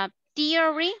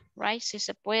theory, right? Si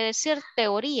se puede decir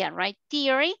teoría, right?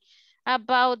 Theory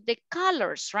about the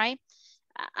colors, right?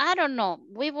 I don't know.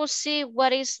 We will see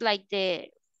what is like the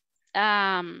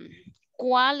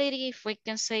quality, if we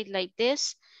can say it like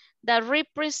this, that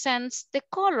represents the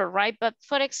color, right? But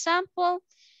for example,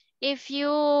 if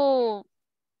you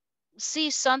see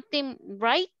something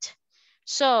right,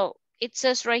 so it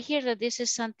says right here that this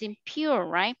is something pure,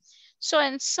 right? So,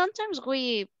 and sometimes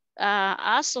we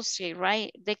associate,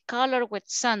 right, the color with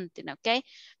something, okay?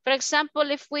 For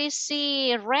example, if we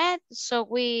see red, so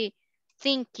we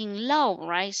thinking low,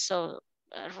 right? So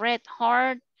red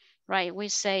heart, right? We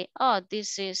say, oh,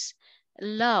 this is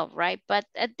love, right? But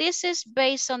this is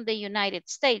based on the United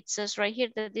States. It says right here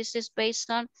that this is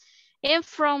based on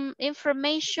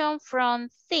information from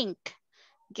Think.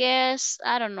 Guess,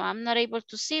 I don't know, I'm not able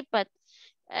to see, but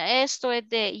esto es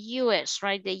the US,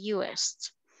 right? The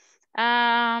US.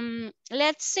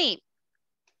 Let's see.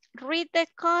 Read the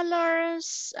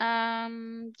colors.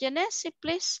 Genesi,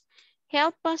 please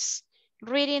help us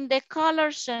reading the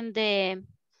colors and the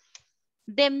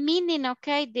meaning,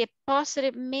 okay? The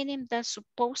positive meaning that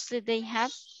supposedly they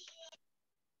have.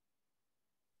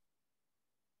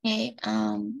 Okay,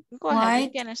 Go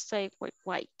ahead, you can stay with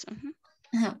white.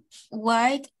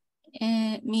 White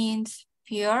means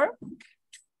pure,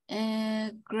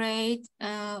 gray,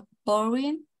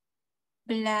 boring,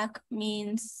 black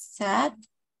means sad,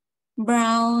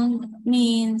 brown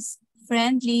means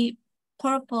friendly,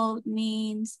 purple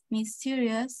means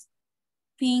mysterious,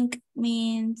 pink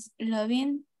means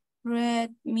loving,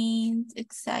 red means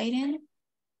exciting,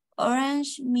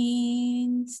 orange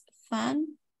means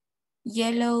fun,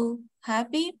 yellow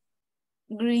happy,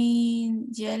 green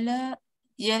jealous,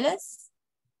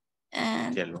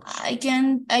 and Jealous. I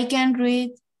can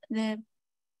read the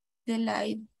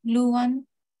light blue one.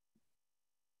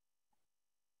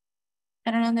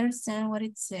 I don't understand what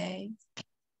it says.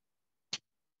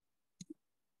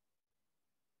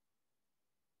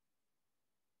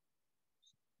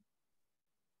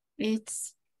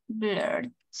 It's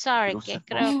blurred. Sorry, que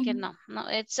creo que no. No,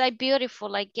 it's a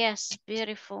beautiful, I guess.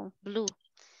 Beautiful blue.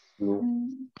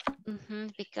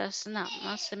 Because no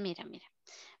se mira.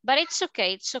 But it's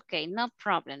okay, no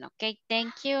problem, okay?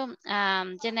 Thank you,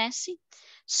 Janesi.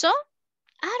 So,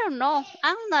 I don't know,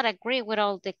 I'm not agree with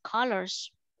all the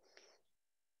colors.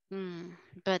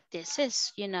 But this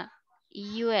is,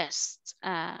 US,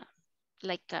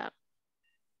 like a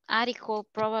article,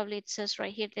 probably it says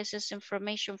right here, this is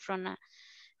information from a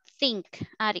Think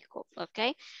article,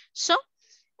 okay? So,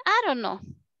 I don't know.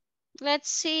 Let's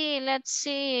see.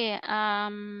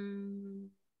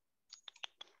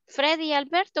 Freddy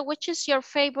Alberto, which is your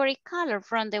favorite color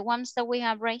from the ones that we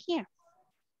have right here?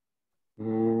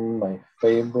 My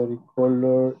favorite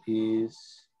color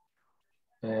is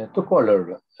two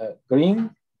colors, green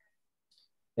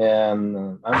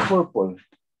and purple.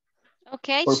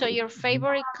 Okay, purple. So your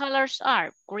favorite colors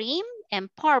are green and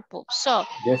purple. So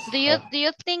yes, do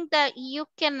you think that you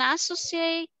can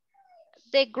associate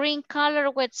the green color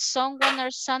with someone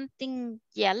or something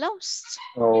yellows?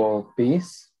 Or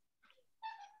peace.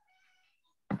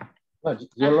 No,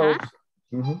 yellows.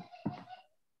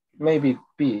 Maybe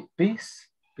peace.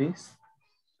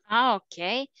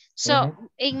 Okay. So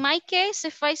in my case,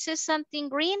 if I say something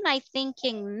green, I think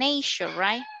in nature,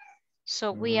 right?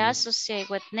 So we associate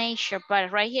with nature,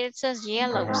 but right here it says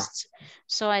yellows.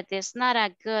 So it is not a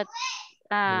good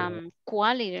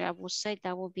quality. I would say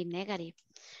that would be negative.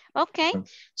 Okay,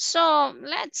 so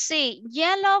let's see.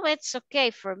 Yellow, it's okay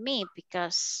for me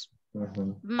because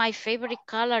my favorite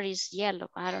color is yellow.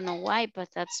 I don't know why, but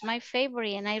that's my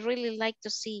favorite. And I really like to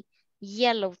see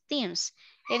yellow themes.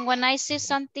 And when I see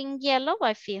something yellow,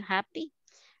 I feel happy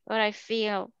or I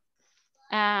feel,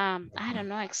 I don't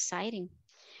know, exciting.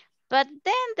 But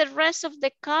then the rest of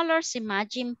the colors,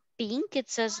 imagine pink, it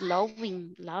says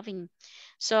loving.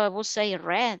 So I would say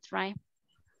red, right?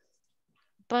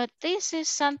 But this is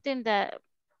something that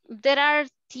there are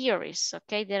theories,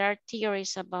 okay? There are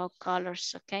theories about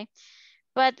colors, okay?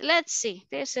 But let's see,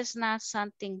 this is not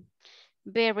something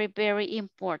very, very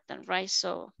important, right?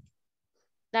 So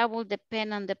that will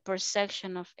depend on the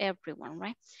perception of everyone,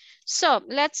 right? So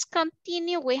let's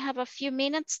continue. We have a few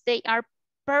minutes. They are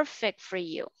perfect for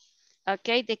you,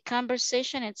 okay? The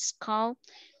conversation, it's called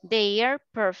They Are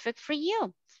Perfect for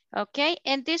You, okay?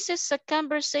 And this is a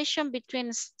conversation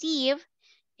between Steve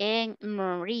and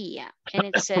Maria. And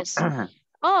it says,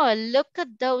 oh, look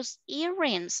at those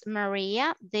earrings,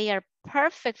 Maria. They are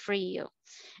perfect for you.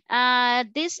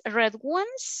 These red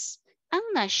ones, I'm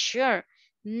not sure.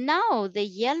 No, the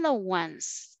yellow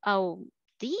ones. Oh,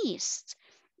 these.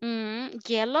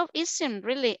 Yellow isn't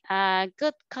really a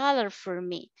good color for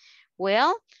me.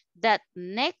 Well, that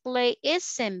necklace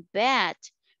isn't bad.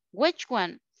 Which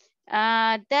one?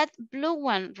 That blue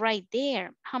one right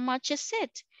there. How much is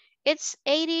it? It's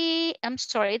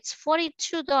it's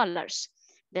 $42.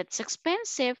 That's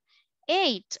expensive.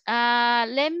 8,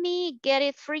 let me get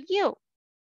it for you.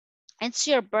 It's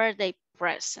your birthday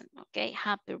present, okay?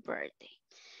 Happy birthday.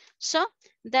 So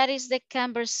that is the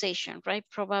conversation, right?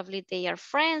 Probably they are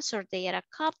friends or they are a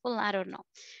couple, I don't know.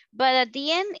 But at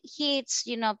the end, he's,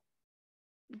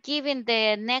 giving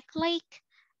the necklace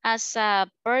as a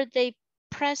birthday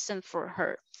present for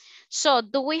her. So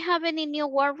do we have any new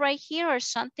word right here or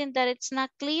something that it's not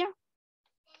clear?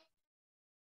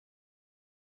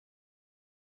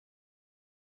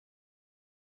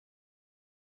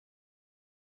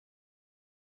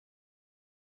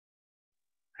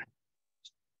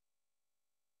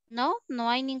 No, no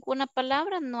hay ninguna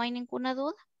palabra, no hay ninguna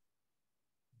duda.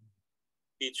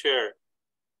 Teacher,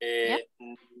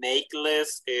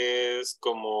 necklace es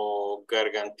como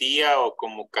gargantilla o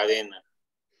como cadena.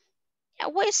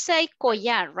 We say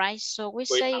collar, right? So we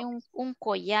say un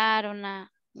collar, una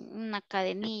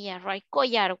cadenilla, right?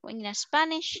 Collar in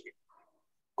Spanish.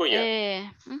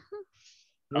 Collar.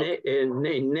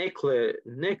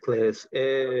 Necklace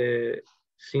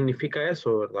significa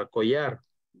eso, ¿verdad? Collar.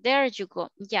 There you go.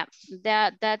 Yeah,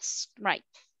 that's right.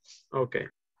 Okay.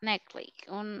 Necklace,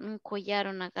 un collar,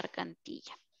 una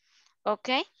gargantilla.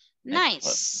 Okay,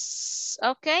 nice.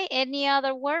 Okay, any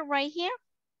other word right here?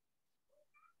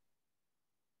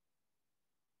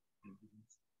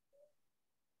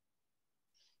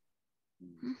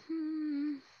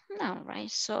 All right,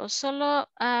 so solo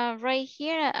right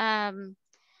here,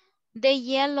 the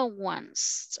yellow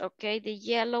ones, okay, the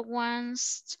yellow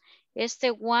ones,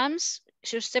 ones,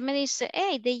 si usted me dice,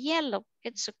 hey, the yellow,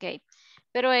 it's okay.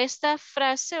 Pero esta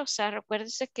frase, o sea,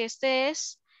 recuérdese que este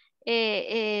es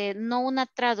no una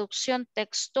traducción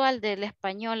textual del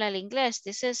español al inglés.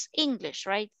 This is English,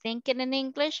 right? Thinking in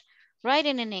English,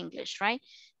 writing in English, right?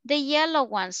 The yellow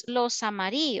ones, los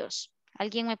amarillos.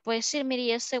 ¿Alguien me puede decir,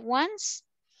 mire, ese ones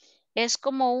es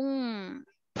como un...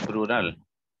 Plural.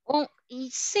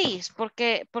 Y sí,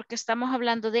 porque estamos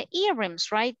hablando de earrings,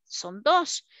 right? Son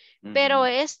dos. Pero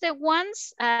este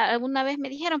ones, una vez me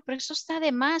dijeron, pero eso está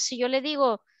de más. Y yo le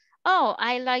digo, oh,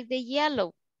 I like the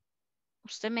yellow.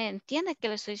 Usted me entiende que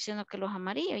le estoy diciendo que los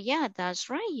amarillos. Yeah, that's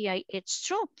right. Yeah, it's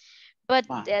true. But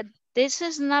this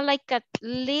is not like a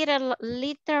literally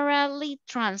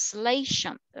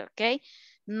translation, okay?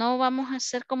 No vamos a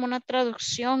hacer como una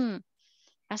traducción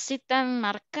así tan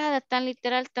marcada, tan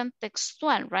literal, tan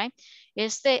textual, right?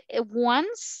 Este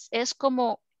once es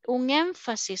como un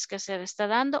énfasis que se le está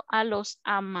dando a los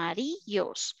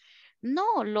amarillos.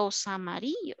 No, los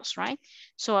amarillos, right?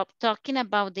 So I'm talking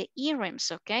about the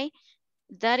earrings, okay?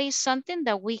 That is something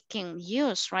that we can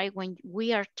use, right? When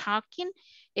we are talking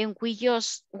and we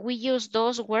use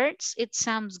those words, it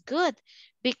sounds good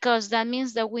because that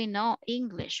means that we know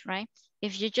English, right?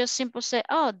 If you just simply say,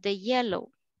 oh, the yellow,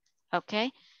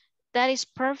 okay? That is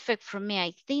perfect for me,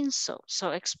 I think so.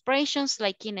 So expressions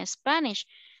like in Spanish,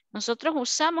 nosotros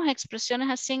usamos expresiones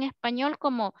así en español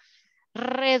como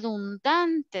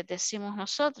redundantes, decimos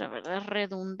nosotros, ¿verdad?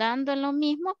 Redundando en lo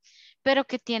mismo, pero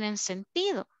que tienen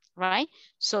sentido, right?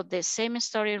 So the same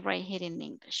story right here in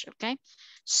English, okay?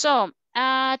 So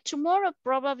tomorrow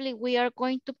probably we are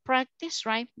going to practice,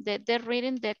 right? The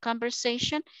reading, the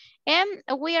conversation, and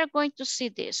we are going to see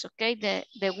this, okay?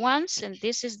 The ones, and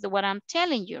this is what I'm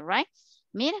telling you, right?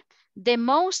 Mira,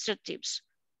 demonstratives,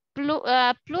 plural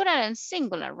and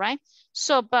singular, right?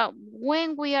 So, but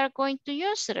when we are going to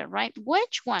use it, right?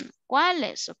 Which one?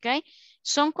 ¿Cuáles? Okay.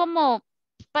 Son como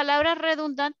palabras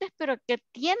redundantes, pero que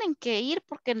tienen que ir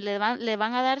porque le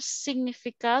van a dar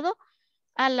significado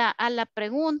a la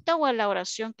pregunta o a la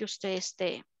oración que usted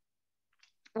esté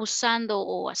usando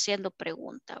o haciendo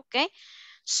pregunta, okay?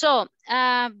 So,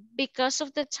 because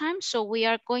of the time, so we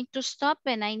are going to stop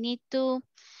and I need to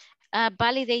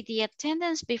validate the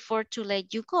attendance before to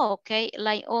let you go, okay?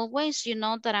 Like always, you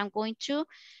know that I'm going to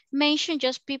mention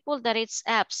just people that it's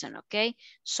absent, okay?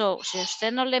 So, si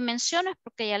usted no le menciona es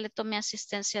porque ya le tomé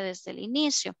asistencia desde el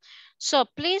inicio. So,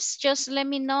 please just let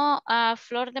me know,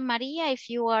 Flor de María, if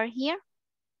you are here.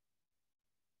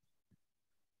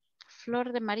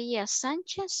 Flor de María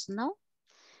Sánchez, no?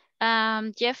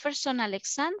 Jefferson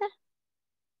Alexander.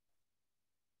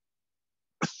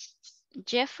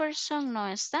 Jefferson no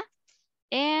está.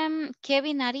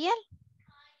 Kevin Ariel.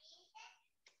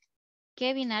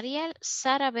 Kevin Ariel,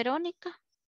 Sara Verónica.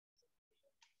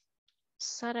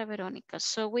 Sara Verónica.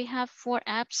 So we have 4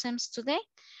 absents today.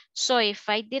 So if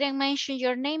I didn't mention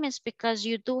your name, it's because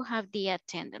you do have the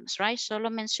attendance, right?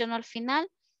 Solo menciono al final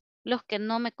los que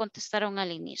no me contestaron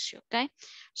al inicio, okay?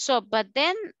 So, but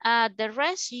then the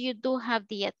rest, you do have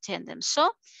the attendance.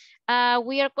 So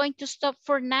we are going to stop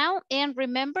for now. And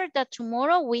remember that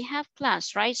tomorrow we have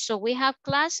class, right? So we have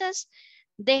classes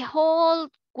the whole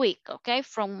week, okay?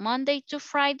 From Monday to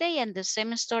Friday, and the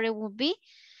same story will be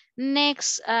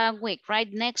next week,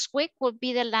 right? Next week will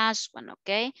be the last one,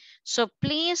 okay? So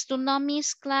please do not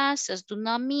miss classes, do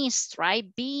not miss, right?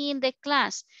 Be in the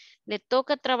class. Le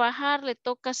toca trabajar, le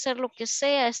toca hacer lo que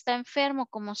sea, está enfermo,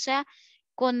 como sea,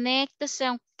 conéctese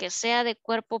aunque sea de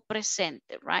cuerpo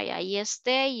presente, right? Ahí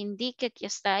esté, indique que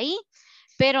está ahí,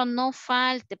 pero no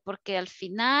falte porque al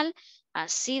final,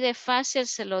 así de fácil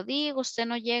se lo digo, usted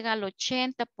no llega al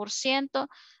 80%,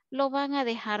 lo van a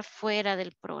dejar fuera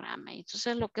del programa.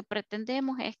 Entonces lo que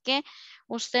pretendemos es que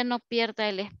usted no pierda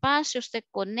el espacio, usted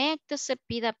conéctese,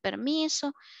 pida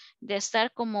permiso de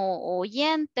estar como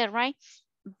oyente, right?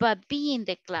 But be in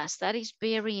the class, that is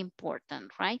very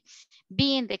important, right?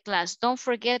 Be in the class, don't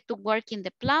forget to work in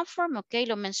the platform, ok,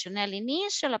 lo mencioné al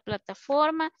inicio, la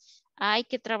plataforma, hay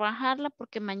que trabajarla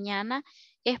porque mañana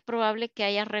es probable que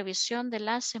haya revisión de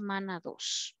la semana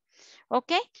 2.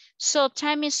 Okay, so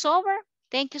time is over.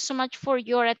 Thank you so much for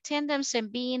your attendance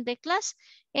and being in the class.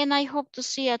 And I hope to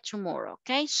see you tomorrow.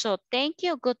 Okay, so thank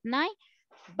you. Good night.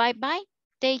 Bye-bye.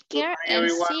 Take care and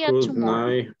see you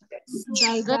tomorrow.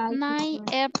 Good night,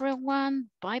 everyone.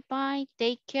 Bye-bye.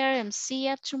 Take care and see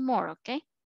you tomorrow. Okay.